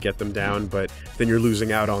meter would get them down, but then you're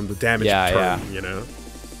losing out on the damage turn, you know?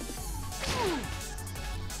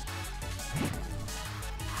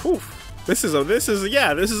 Whew. This is a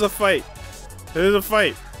fight. It is a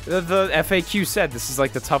fight. The FAQ said this is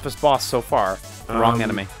like the toughest boss so far. Wrong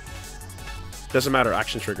enemy. Doesn't matter,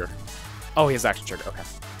 action trigger. Oh, he has action trigger. Okay.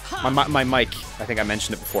 My mic, I think I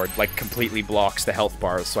mentioned it before, like completely blocks the health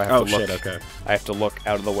bars, so I have to look. Shit, okay. I have to look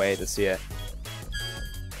out of the way to see it.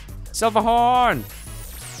 Silver Horn.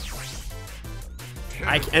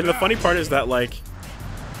 And the funny part is that, like,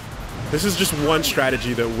 this is just one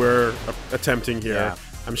strategy that we're attempting here. Yeah.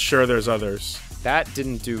 I'm sure there's others. That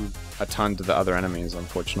didn't do a ton to the other enemies,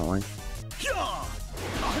 unfortunately.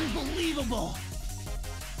 Unbelievable.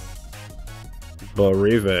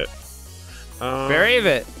 Believe it. Brave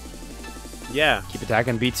it. Yeah. Keep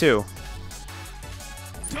attacking B2.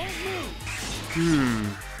 Don't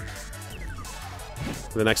move.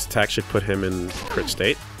 The next attack should put him in crit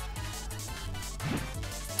state.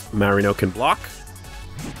 Marino can block.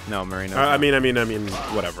 No, Marino. I mean,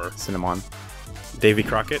 whatever. Cinnamon. Davy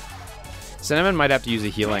Crockett. Cinnamon might have to use a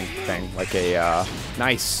healing thing, like a,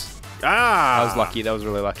 nice. Ah! That was lucky. That was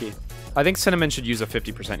really lucky. I think Cinnamon should use a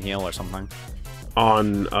 50% heal or something.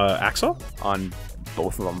 On, Axel? On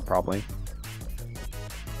both of them, probably.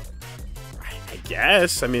 I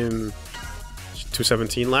guess. I mean,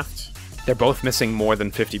 217 left. They're both missing more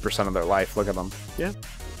than 50% of their life. Look at them. Yeah.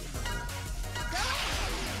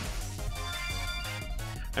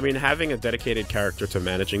 I mean, having a dedicated character to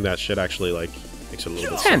managing that shit actually, like, makes it a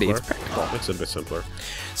little bit handy. simpler. It's practical. Makes it a bit simpler.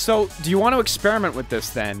 So, do you want to experiment with this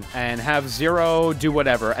then, and have Zero do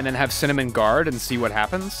whatever, and then have Cinnamon guard and see what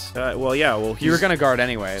happens? Well, yeah, well, You were gonna guard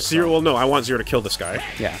anyway. Zero, So. well, no, I want Zero to kill this guy,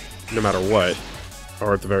 Yeah. no matter what.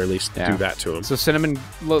 Or at the very least, Yeah. do that to him. So Cinnamon,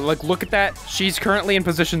 look at that. She's currently in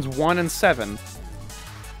positions 1 and 7.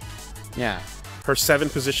 Yeah. Her 7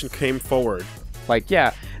 position came forward. Like,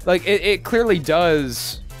 yeah. Like, it clearly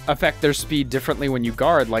does affect their speed differently when you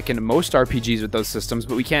guard, like in most RPGs with those systems,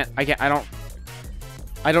 but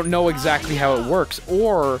I don't know exactly how it works.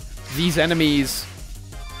 Or these enemies...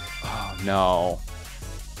 Oh, no.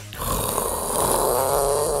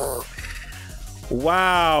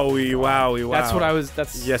 Wowie, wow. That's what I was...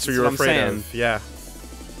 That's Yes, what that's you're I'm afraid saying. of. Yeah.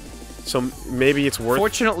 So maybe it's worth...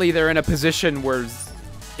 Fortunately, they're in a position where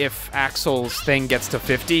if Axel's thing gets to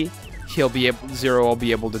 50, Zero will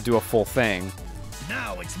be able to do a full thing.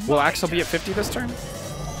 Now it's Will my Axel be at 50 this turn?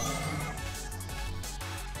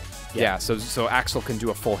 Yeah, so Axel can do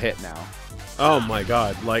a full hit now. Oh my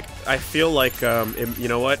god. Like, I feel like, you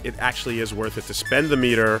know what? It actually is worth it to spend the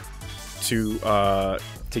meter to,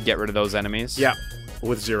 To get rid of those enemies? yeah,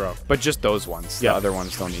 with Zero. But just those ones. Yeah. The other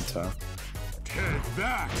ones don't need to. Take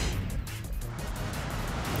that.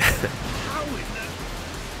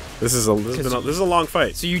 This is a long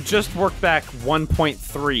fight. So you just work back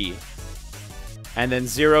 1.3. And then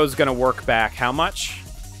Zero's gonna work back how much?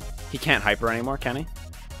 He can't hyper anymore, can he?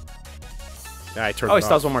 Yeah, I turned Oh, it he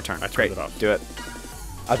still has off. one more turn. I turned Great. it off. Do it.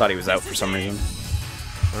 I thought he was out for some reason.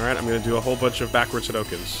 Alright, I'm gonna do a whole bunch of backwards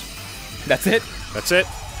Hadokens. That's it? That's it.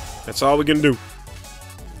 That's all we can do.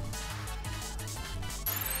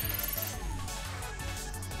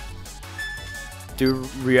 Do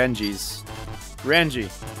Rienji's. Rienji.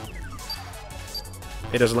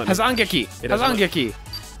 It doesn't let me. Hazangeki. It doesn't Hazangeki.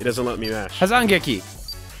 It doesn't let me mash. Hazangeki.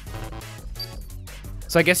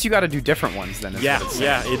 So I guess you gotta do different ones then. is Yeah, what it's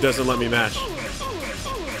saying. yeah, it doesn't let me mash.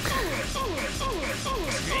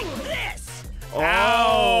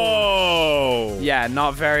 Oh! Yeah,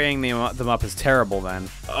 not varying them up is terrible then.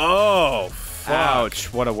 Oh, fuck.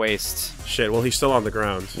 Ouch, what a waste. Shit, well, he's still on the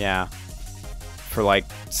ground. Yeah. For like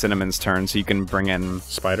Cinnamon's turn, so you can bring in.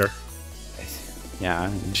 Spider.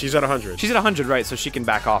 Yeah. She's at 100. She's at 100, right? So she can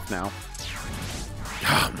back off now.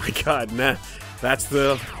 Oh my god, nah. That's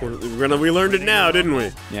the... We learned it now, didn't we?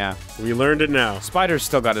 Yeah. We learned it now. Spider's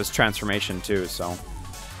still got his transformation too, so.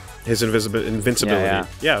 His invincibility. Yeah,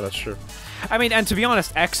 Yeah, that's true. I mean, and to be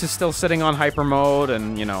honest, X is still sitting on hyper mode,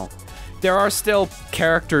 and you know, there are still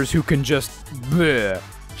characters who can just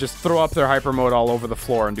throw up their hyper mode all over the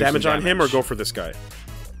floor and do Damage some on him or go for this guy?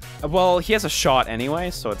 Well, he has a shot anyway,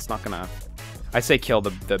 so it's not gonna. I say kill the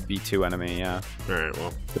B2 enemy, yeah, Alright,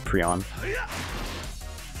 well. the Prion.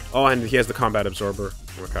 Oh, and he has the combat absorber.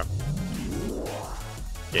 Okay.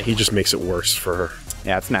 Yeah, he just makes it worse for her.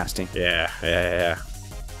 Yeah, it's nasty. Yeah.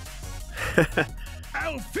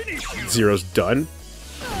 I'll finish you. Zero's done.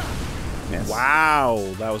 Yes.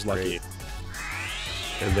 Wow, that was lucky. Great.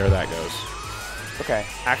 And there that goes. Okay,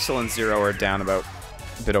 Axel and Zero are down about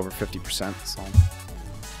a bit over 50%, so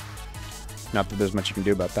not that there's much you can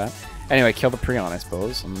do about that. Anyway, kill the Prion, I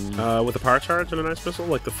suppose. And With a power charge and an ice missile,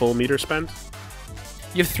 like the full meter spend.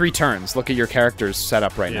 you have 3 turns. Look at your character's set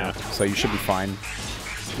up right now, Yeah. so you should be fine.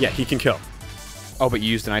 Yeah, he can kill. Oh, but you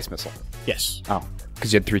used an ice missile. Yes. Oh,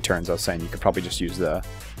 because you had 3 turns. I was saying you could probably just use the.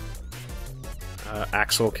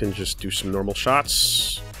 Axel can just do some normal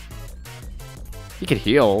shots. You could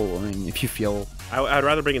heal. I mean, if you feel I'd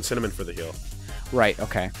rather bring in Cinnamon for the heal. right.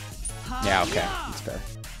 Okay. Yeah. Okay. That's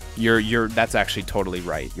fair. That's actually totally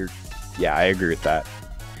right. Yeah, I agree with that.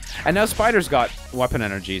 And now Spider's got weapon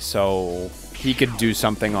energy, so he could do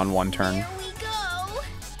something on one turn. Here we go.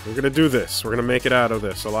 We're gonna do this. We're gonna make it out of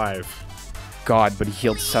this alive. God, but he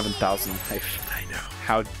healed 7,000 life. I know.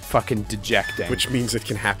 How fucking dejecting. Which means it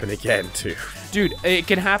can happen again, too. Dude, it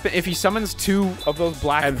can happen if he summons 2 of those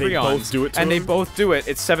black And they Prions, both do it to and they him? both do it.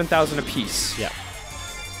 It's 7,000 apiece. Yeah.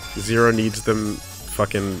 Zero needs them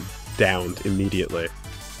fucking downed immediately.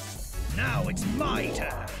 Now it's my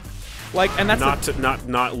turn. Like, and that's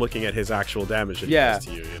Not looking at his actual damage that he yeah, does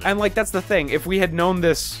to you, you know? and like that's the thing. If we had known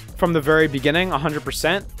this from the very beginning,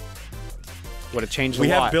 100%, would have changed a We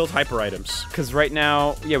lot. have built hyper items. Because right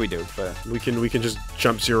now, yeah, we do, but We can just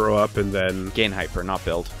jump Zero up and then, gain hyper, not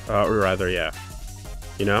build. or rather, yeah.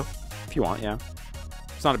 You know, If you want, yeah.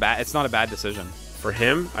 It's not a bad decision. for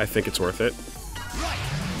him, I think it's worth it.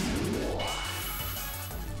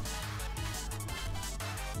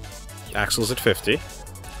 Axel's at 50.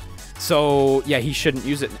 So yeah, he shouldn't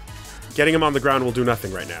use it. Getting him on the ground will do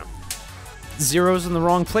nothing right now. Zero's in the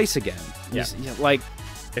wrong place again. Yeah. Like,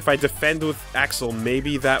 If I defend with Axel,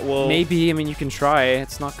 maybe that will... Maybe, I mean, you can try.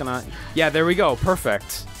 It's not gonna... Yeah, there we go.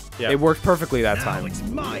 Perfect. Yeah. It worked perfectly that Now time. it's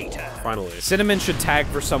my turn. Finally. Cinnamon should tag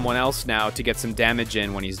for someone else now to get some damage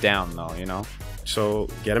in when he's down, though, you know? So,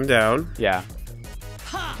 get him down. Yeah.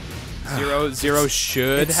 Zero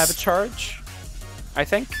should have a charge, I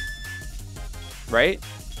think. Right?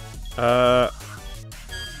 Uh,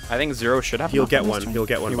 I think Zero should have he'll nothing get this one. turn. He'll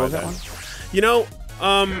get one He by will get then. one? You know,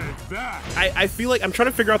 Back. I feel like I'm trying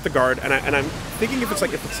to figure out the guard, and I'm thinking if it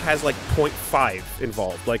has like 0.5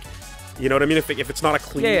 involved, like, you know what I mean? If it's not a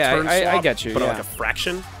clean Yeah, turn I swap, get you, but yeah. like a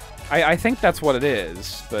fraction. I think that's what it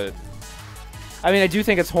is, but... I mean, I do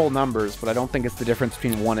think it's whole numbers, but I don't think it's the difference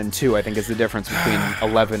between 1 and 2. I think it's the difference between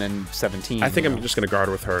 11 and 17. I think you I'm know? just gonna guard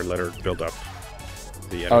with her and let her build up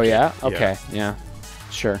the energy. Oh, yeah? Okay, yeah.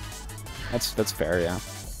 Sure. That's fair, yeah.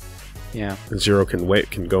 Yeah. And Zero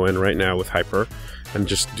can go in right now with Hyper and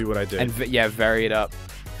just do what I did. And yeah, vary it up.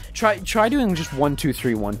 Try doing just 1 2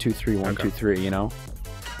 3 1 2 3 1 2 3, you know?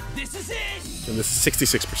 This is it! And this is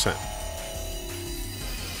 66%.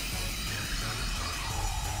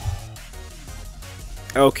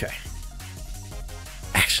 Okay.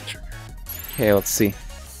 Action trigger. Okay, let's see.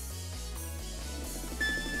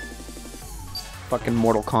 Fucking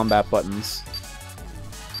Mortal Kombat buttons.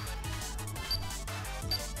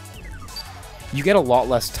 You get a lot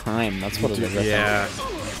less time, that's what it is. I think. Yeah.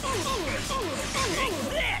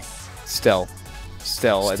 Still,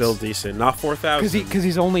 Still decent. Not 4,000. because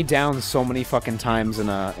he's only down so many fucking times in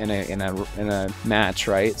a match,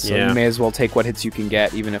 right? So Yeah. you may as well take what hits you can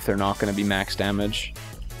get, even if they're not going to be max damage.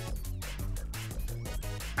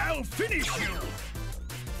 I'll finish you.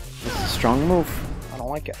 This is a strong move. I don't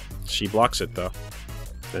like it. She blocks it though,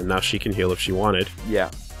 and now she can heal if she wanted, Yeah.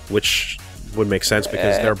 which would make sense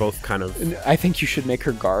because they're both kind of. I think you should make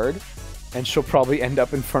her guard, and she'll probably end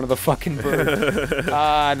up in front of the fucking bird.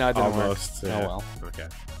 No, it didn't Almost. work. Yeah. Oh well. Okay.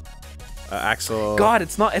 Axel. God,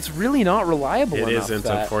 it's really not reliable It enough. isn't,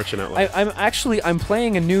 that- unfortunately. I'm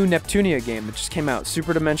playing a new Neptunia game that just came out.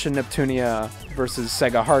 Super Dimension Neptunia versus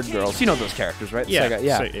Sega Hard Girls. You know those characters, right? yeah. Sega,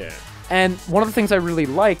 yeah. So, yeah. And one of the things I really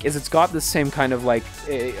like is it's got this same kind of like,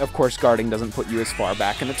 of course, guarding doesn't put you as far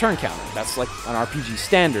back in the turn counter. That's like an RPG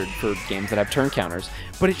standard for games that have turn counters.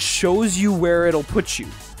 But it shows you where it'll put you.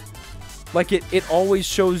 Like it always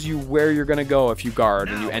shows you where you're gonna go if you guard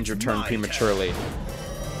and you end your turn prematurely.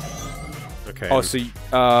 Okay. Oh, so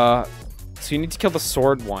you need to kill the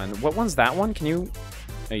sword one. What one's that one? Can you?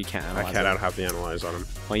 No, you can't. I don't have the analyze on him.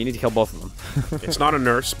 Well, you need to kill both of them. It's not a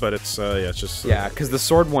nurse, but it's yeah, it's just. Yeah, because the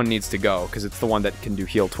sword one needs to go because it's the one that can do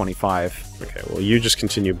heal 25. Okay. Well, you just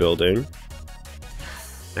continue building,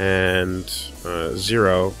 and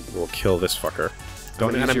Zero will kill this fucker.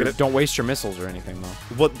 Don't waste your missiles or anything though.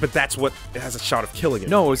 Well, but that's what has a shot of killing him.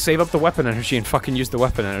 No, save up the weapon energy and fucking use the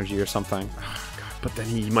weapon energy or something. But then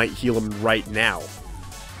he might heal him right now.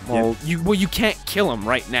 Well, you can't kill him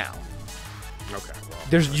right now. Okay. Well,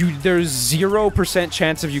 There's 0%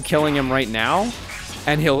 chance of you killing him right now,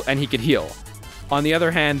 and he could heal. On the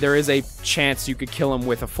other hand, there is a chance you could kill him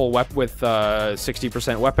with a full weapon with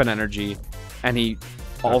 60% weapon energy, and he,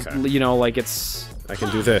 Okay. you know, like it's I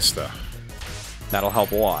can do this though. that'll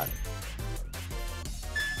help a lot.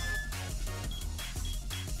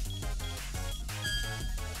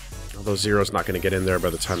 Although Zero's not going to get in there by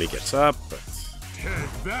the time he gets up. But Head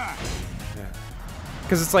back.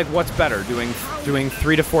 Because it's like, what's better, doing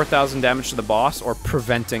 3,000 to 4,000 damage to the boss, or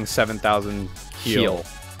preventing 7,000 heal?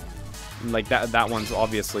 Like that one's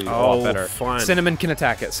obviously a lot better. Fun. Cinnamon can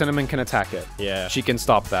attack it. Cinnamon can attack it. Yeah. She can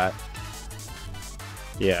stop that.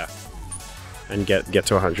 Yeah. And get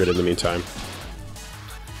to 100 in the meantime.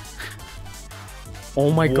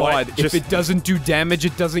 Oh my What? god, Just- if it doesn't do damage,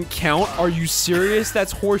 it doesn't count? Are you serious?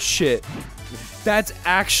 That's horseshit. That's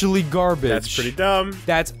actually garbage. That's pretty dumb.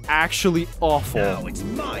 That's actually awful. Now it's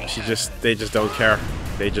my turn. They just don't care.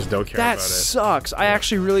 They just don't care That about it. sucks. I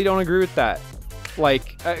actually really don't agree with that.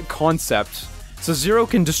 Like, concept. So Zero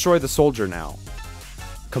can destroy the soldier now.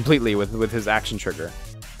 Completely with his action trigger.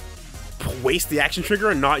 Waste the action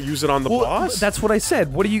trigger and not use it on the boss? That's what I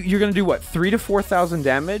said. What you're gonna do what, 3,000 to 4,000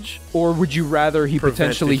 damage? Or would you rather he Prevent the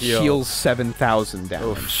potentially heal. heals 7,000 damage?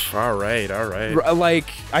 Oof. Alright. Like,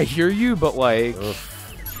 I hear you, but like,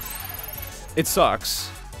 Oof. it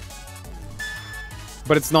sucks.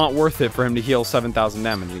 But it's not worth it for him to heal 7,000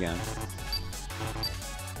 damage again.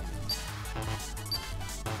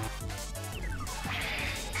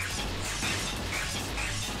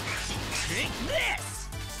 Take this!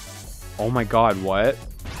 Oh my god, what?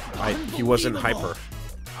 He wasn't hyper.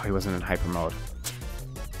 Oh, he wasn't in hyper mode.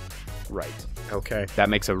 right. Okay. That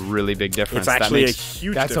makes a really big difference. It's actually a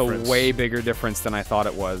huge That's difference. a way bigger difference than I thought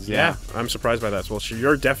it was. Yeah, I'm surprised by that. Well,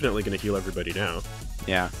 you're definitely going to heal everybody now.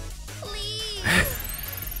 Yeah. Please.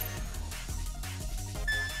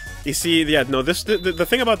 You see, yeah, no, the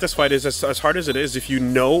thing about this fight is, as hard as it is, if you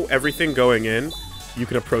know everything going in, you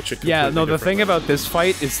can approach it completely Yeah, no, the thing differently. about this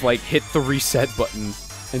fight is, like, hit the reset button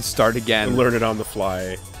and start again. And learn it on the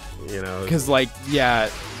fly, you know. Because, like, yeah.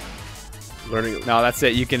 Learning. No, that's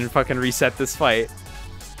it. You can fucking reset this fight.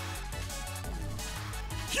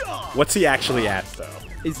 What's he actually at, though?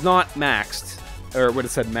 He's not maxed. Or what it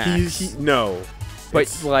said max. No. But,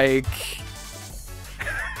 It's- like...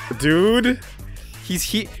 Dude? He's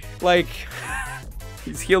he's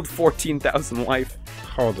healed 14,000 life.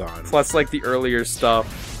 Hold on. Plus, like, the earlier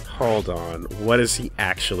stuff. Hold on. What is he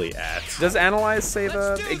actually at? Does Analyze say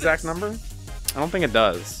the exact number? I don't think it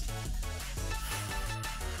does.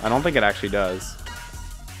 I don't think it actually does.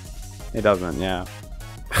 It doesn't, yeah.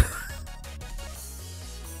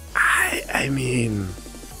 I mean...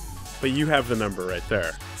 But you have the number right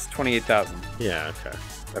there. It's 28,000, Yeah, okay.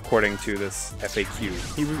 according to this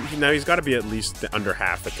FAQ. Now he's got to be at least under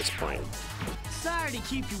half at this point. Sorry to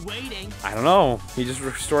keep you waiting. I don't know. He just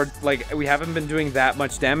restored, like, we haven't been doing that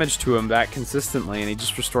much damage to him that consistently, and he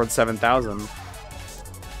just restored 7,000.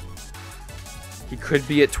 He could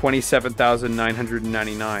be at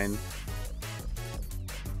 27,999.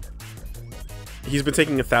 He's been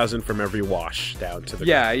taking 1,000 from every wash down to the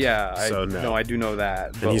Yeah, ground. yeah. So no. No, I do know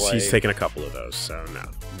that. And But he's like, taken a couple of those, so no.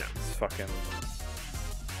 It's fucking...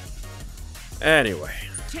 Anyway,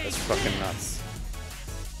 That's fucking nuts.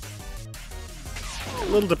 a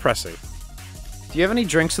little depressing. Do you have any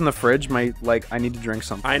drinks in the fridge? I need to drink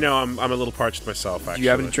something. I know I'm a little parched myself. Actually, Do you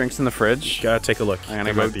have any drinks in the fridge? Gotta take a look. I'm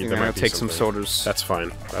There gonna might be- go. there I'm might gonna be take some something. sodas. That's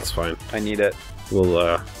fine. That's fine. I need it.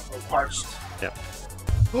 We'll Parched. Yep.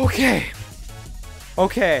 Okay.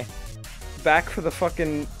 Okay. Back for the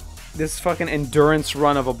fucking this fucking endurance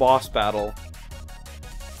run of a boss battle.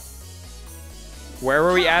 Where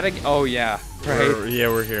were we at again? Oh yeah, right.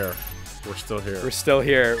 We're here. We're still here. We're still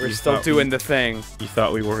here. We're You still thought doing the thing. You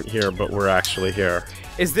thought we weren't here, but we're actually here.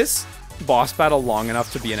 Is this boss battle long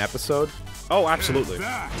enough to be an episode? Oh, absolutely.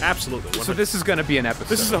 Absolutely. So this is gonna be an episode.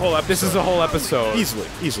 This is a whole episode. This is a whole episode. Easily.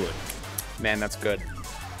 Man, that's good.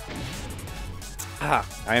 I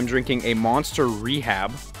am drinking a Monster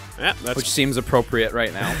Rehab, Yeah, that's which seems appropriate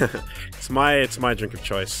right now. it's my drink of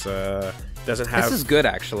choice. Doesn't have. This is good,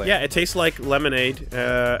 actually. Yeah, it tastes like lemonade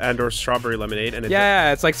and/or strawberry lemonade, and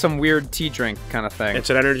Yeah, it's like some weird tea drink kind of thing. it's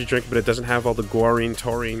an energy drink, but it doesn't have all the guarine,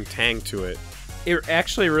 taurine tang to it, It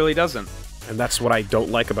actually really doesn't. and that's what I don't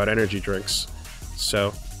like about energy drinks.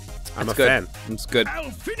 So, I'm It's a good. fan. It's good. I'll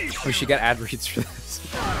finish We should get ad reads for this.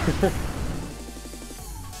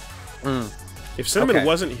 If Cinnamon Okay.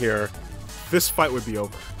 wasn't here, this fight would be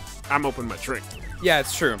over. I'm opening my drink. Yeah,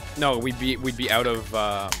 it's true. No, we'd be out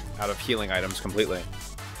of healing items completely.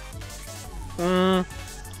 I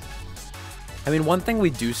mean, one thing we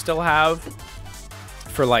do still have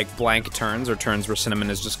for like blank turns or turns where Cinnamon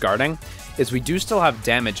is just guarding is we do still have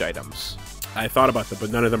damage items. I thought about that,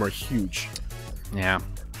 but none of them are huge. Yeah.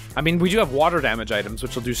 I mean, we do have water damage items,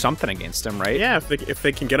 which will do something against him, right? Yeah, if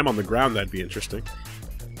they can get him on the ground, that'd be interesting.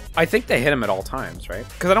 I think they hit him at all times, right?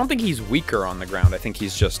 Because I don't think he's weaker on the ground. I think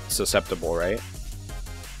he's just susceptible, right?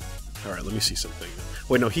 All right, let me see something.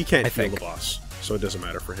 Wait, no, he can't I heal think. the boss, so it doesn't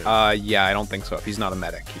matter for him. Yeah, I don't think so. If he's not a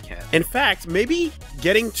medic, he can't. In fact, maybe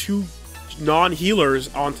getting two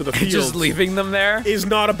non-healers onto the field Just leaving them there? is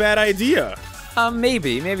not a bad idea.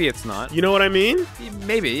 Maybe it's not. You know what I mean?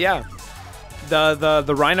 Maybe, yeah.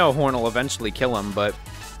 The rhino horn will eventually kill him, but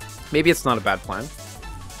maybe it's not a bad plan.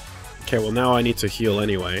 Okay, well now I need to heal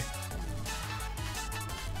anyway.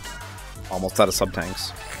 Almost out of sub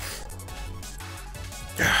tanks.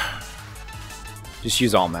 Just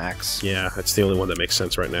use all max. Yeah, that's the only one that makes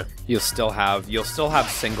sense right now. You'll still have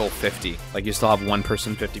single 50. Like you still have one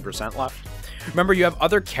person 50% left. Remember, you have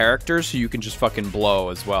other characters who you can just fucking blow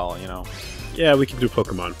as well, you know. Yeah, we can do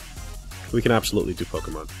Pokemon. We can absolutely do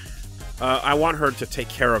Pokemon. I want her to take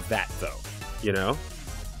care of that, though. You know?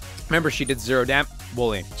 Remember, she did 0 damage.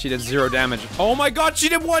 Wooly. She did 0 damage. Oh my god, she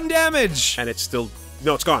did 1 damage! And it's still...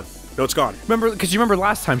 No, it's gone. No, it's gone. Remember, because you remember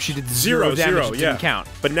last time she did 0 damage. It yeah. didn't count.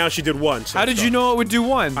 But now she did 1. So How it's did you gone. know it would do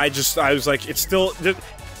 1? I was like, it's still...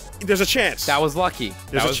 There's a chance. That was lucky.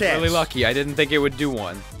 There's that a was chance. really lucky. I didn't think it would do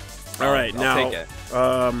 1. All right, I'll now... take it.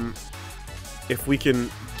 If we can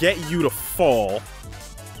get you to fall,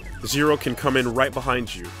 0 can come in right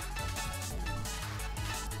behind you.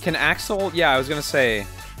 Can Axel... Yeah, I was gonna say...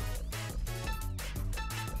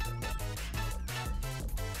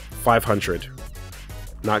 500.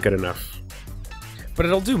 Not good enough. But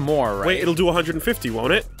it'll do more, right? Wait, it'll do 150,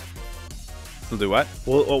 won't it? It'll do what?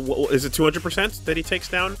 Well, is it 200% that he takes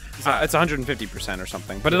down? It's 150% or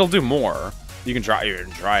something. But it'll do more. You can try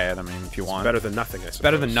it, I mean, if you want. Better than nothing, I suppose.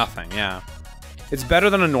 Better than nothing, yeah. It's better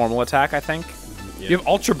than a normal attack, I think. Yeah. You have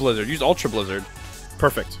Ultra Blizzard. Use Ultra Blizzard.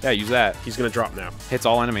 Perfect. Yeah, use that. He's gonna drop now. Hits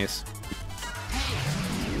all enemies.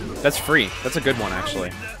 That's free. That's a good one,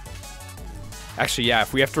 actually. Actually, yeah,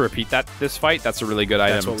 if we have to repeat this fight, that's a really good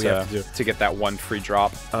item what we have to do. to get that one free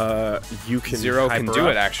drop. You can Zero can hyper do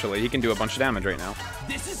up, it, actually. He can do a bunch of damage right now.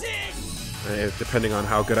 This is it! depending on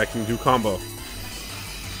how good I can do combo.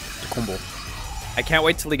 Combo. I can't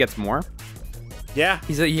wait till he gets more. Yeah,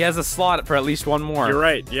 He has a slot for at least one more. you're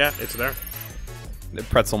right. Yeah, it's there. The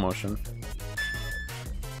pretzel motion.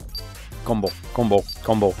 Combo, combo,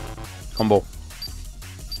 combo, combo.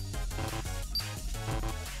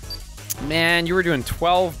 Man, you were doing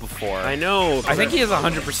 12 before. I know. I think he has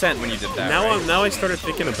 100% when you did that. Now I started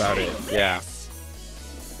thinking about it. Yeah.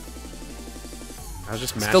 I was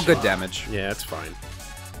just mashing. Still good damage. Yeah, it's fine.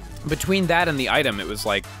 Between that and the item, it was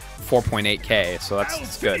like 4.8k, so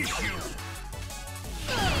that's good.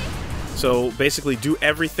 So basically, do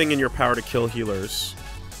everything in your power to kill healers,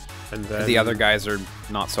 and then The other guys are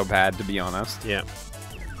not so bad, to be honest. Yeah.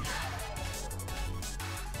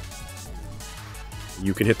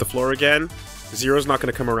 You can hit the floor again. Zero's not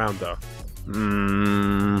going to come around though.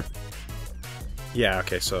 Yeah.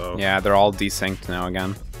 Okay. So. Yeah, they're all desynced now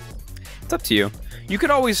again. It's up to you. You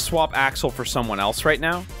could always swap Axel for someone else right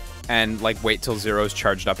now, and like wait till Zero's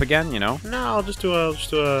charged up again. You know? No, I'll just do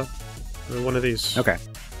one of these. Okay.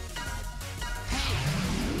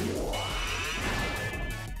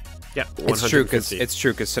 Yeah. It's true because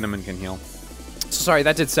 150. Cinnamon can heal. So, sorry,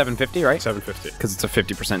 that did 750, right? 750. Because it's a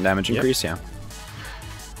 50% damage increase. Yeah.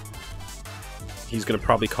 He's gonna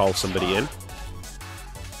probably call somebody in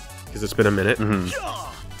because it's been a minute.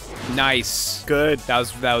 Nice. Good.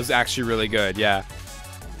 That was actually really good. Yeah.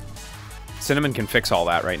 Cinnamon can fix all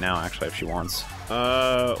that right now, actually, if she wants.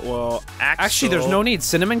 Well, Axel... Actually, there's no need.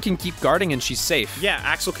 Cinnamon can keep guarding and she's safe. Yeah,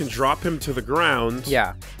 Axel can drop him to the ground.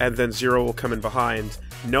 Yeah. And then Zero will come in behind.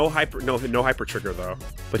 No hyper trigger though,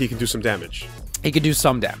 but he can do some damage. He could do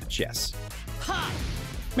some damage, yes.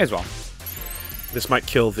 May as well. This might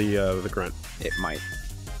kill the grunt. It might.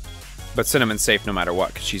 But Cinnamon's safe no matter what,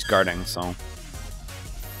 because she's guarding, so...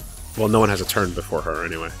 Well, no one has a turn before her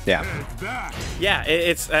anyway. Yeah. Yeah,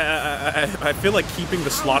 it's... I feel like keeping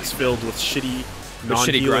the slots filled with shitty,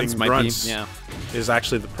 non-healing grunts yeah. is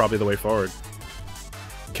actually probably the way forward.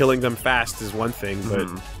 Killing them fast is one thing, but...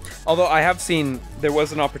 Although I have seen... There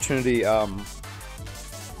was an opportunity,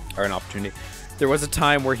 There was a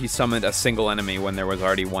time where he summoned a single enemy when there was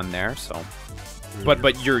already one there, so...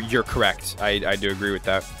 But you're correct. I do agree with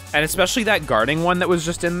that. And especially that guarding one that was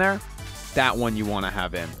just in there. That one you want to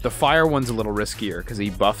have in. The fire one's a little riskier because he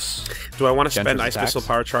buffs. Do I want to spend Gentra's Ice attacks. Missile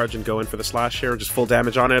Power Charge and go in for the slash here, just full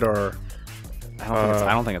damage on it, or...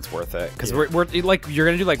 I don't think it's worth it because we're like you're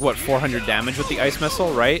gonna do like what 400 damage with the ice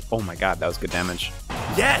missile, right? Oh my god, that was good damage.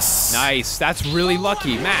 Yes! Nice. That's really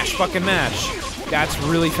lucky. Mash, fucking mash. That's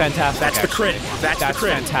really fantastic. That's the crit. That's the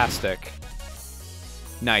crit. Fantastic.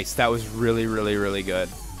 Nice. That was really, really, really good.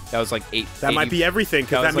 That was like 8. That might be everything,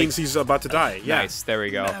 because that means he's about to die. Yeah. Nice. There we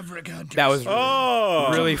go. That was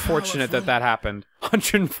really fortunate that happened.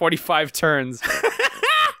 145 turns.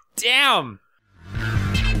 Damn.